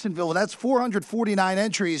Jacksonville. That's 449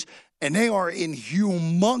 entries, and they are in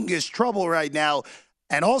humongous trouble right now.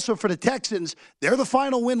 And also for the Texans, they're the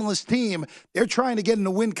final winless team. They're trying to get in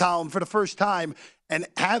the win column for the first time and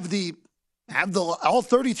have all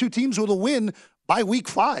 32 teams with a win by week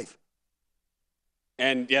 5.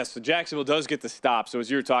 And yes, so Jacksonville does get the stop. So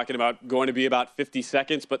as you were talking about, going to be about 50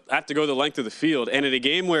 seconds, but have to go the length of the field. And in a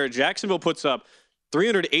game where Jacksonville puts up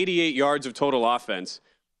 388 yards of total offense,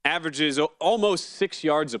 averages almost 6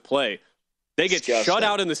 yards a play, they get shut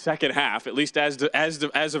out in the second half, at least as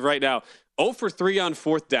of right now. 0 for 3 on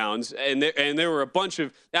 4th downs, and there were a bunch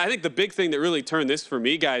of. I think the big thing that really turned this for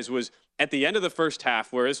me, guys, was at the end of the first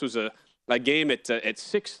half, where this was a game at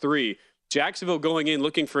 6-3. Jacksonville going in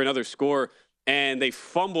looking for another score, and they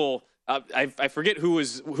fumble. I forget who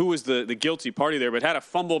was the guilty party there, but had a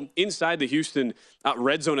fumble inside the Houston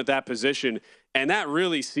red zone at that position, and that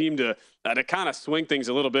really seemed to kind of swing things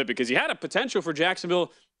a little bit, because you had a potential for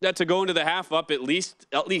Jacksonville to go into the half up at least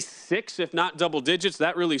 6, if not double digits.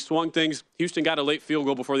 That really swung things. Houston got a late field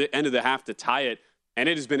goal before the end of the half to tie it, and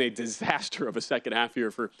it has been a disaster of a second half here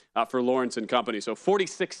for Lawrence and company. So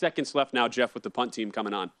 46 seconds left now, Jeff, with the punt team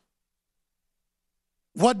coming on.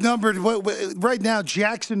 What number? Right now,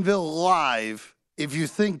 Jacksonville live, if you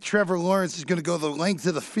think Trevor Lawrence is going to go the length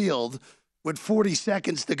of the field with 40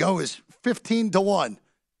 seconds to go, is 15-1.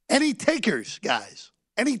 Any takers, guys?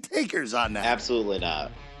 Any takers on that? Absolutely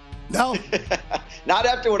not. No? Not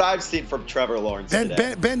after what I've seen from Trevor Lawrence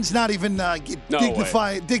today. Ben's not even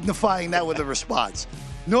dignifying that with a response.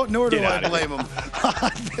 Nor do I blame him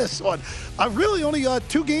on this one. Really only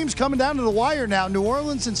 2 games coming down to the wire now. New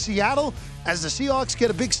Orleans and Seattle, as the Seahawks get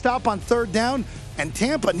a big stop on 3rd down, and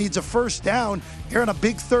Tampa needs a 1st down. Here on a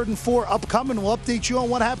big 3rd and 4 upcoming. We'll update you on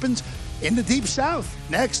what happens in the Deep South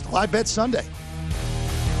next. Live Bet Sunday.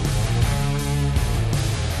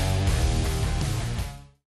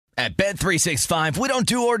 At Bet365, we don't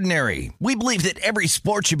do ordinary. We believe that every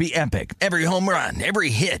sport should be epic. Every home run, every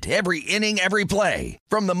hit, every inning, every play.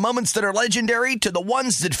 From the moments that are legendary to the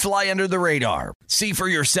ones that fly under the radar. See for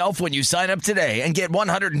yourself when you sign up today and get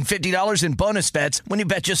 $150 in bonus bets when you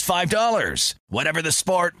bet just $5. Whatever the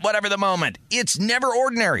sport, whatever the moment, it's never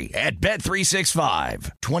ordinary at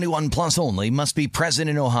Bet365. 21 plus only. Must be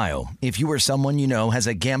present in Ohio. If you or someone you know has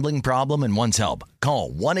a gambling problem and wants help,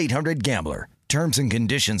 call 1-800-GAMBLER. Terms and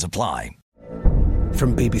conditions apply.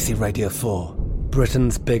 From BBC Radio 4,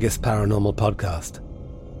 Britain's biggest paranormal podcast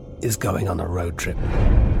is going on a road trip.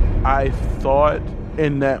 I thought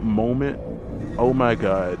in that moment, oh my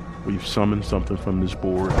God, we've summoned something from this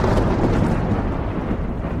board.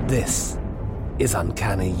 This is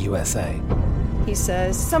Uncanny USA. He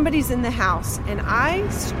says, somebody's in the house, and I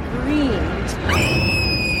screamed.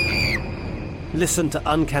 Listen to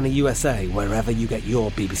Uncanny USA wherever you get your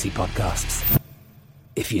BBC podcasts,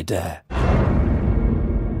 if you dare.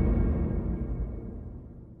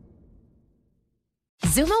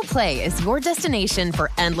 Xumo Play is your destination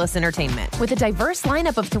for endless entertainment. With a diverse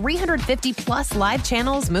lineup of 350 plus live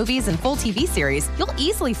channels, movies, and full TV series, you'll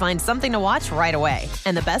easily find something to watch right away.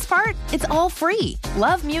 And the best part? It's all free.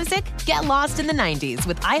 Love music? Get lost in the 90s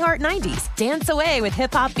with iHeart 90s, dance away with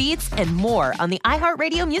hip-hop beats, and more on the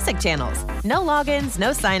iHeartRadio music channels. No logins, no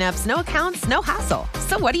signups, no accounts, no hassle.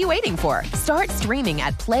 So what are you waiting for? Start streaming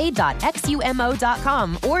at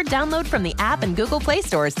play.xumo.com or download from the app and Google Play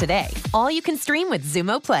stores today. All you can stream with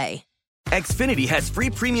Xumo Play. Xfinity has free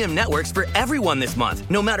premium networks for everyone this month,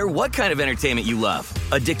 no matter what kind of entertainment you love.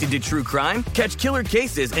 Addicted to true crime? Catch killer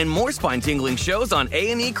cases and more spine-tingling shows on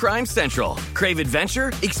A&E Crime Central. Crave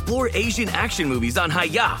adventure? Explore Asian action movies on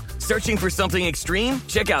Hi-YAH. Searching for something extreme?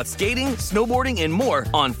 Check out skating, snowboarding, and more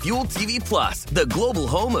on Fuel TV Plus, the global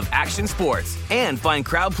home of action sports. And find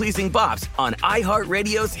crowd-pleasing bops on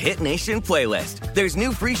iHeartRadio's Hit Nation playlist. There's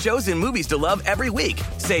new free shows and movies to love every week.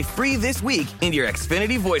 Say free this week in your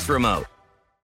Xfinity voice remote.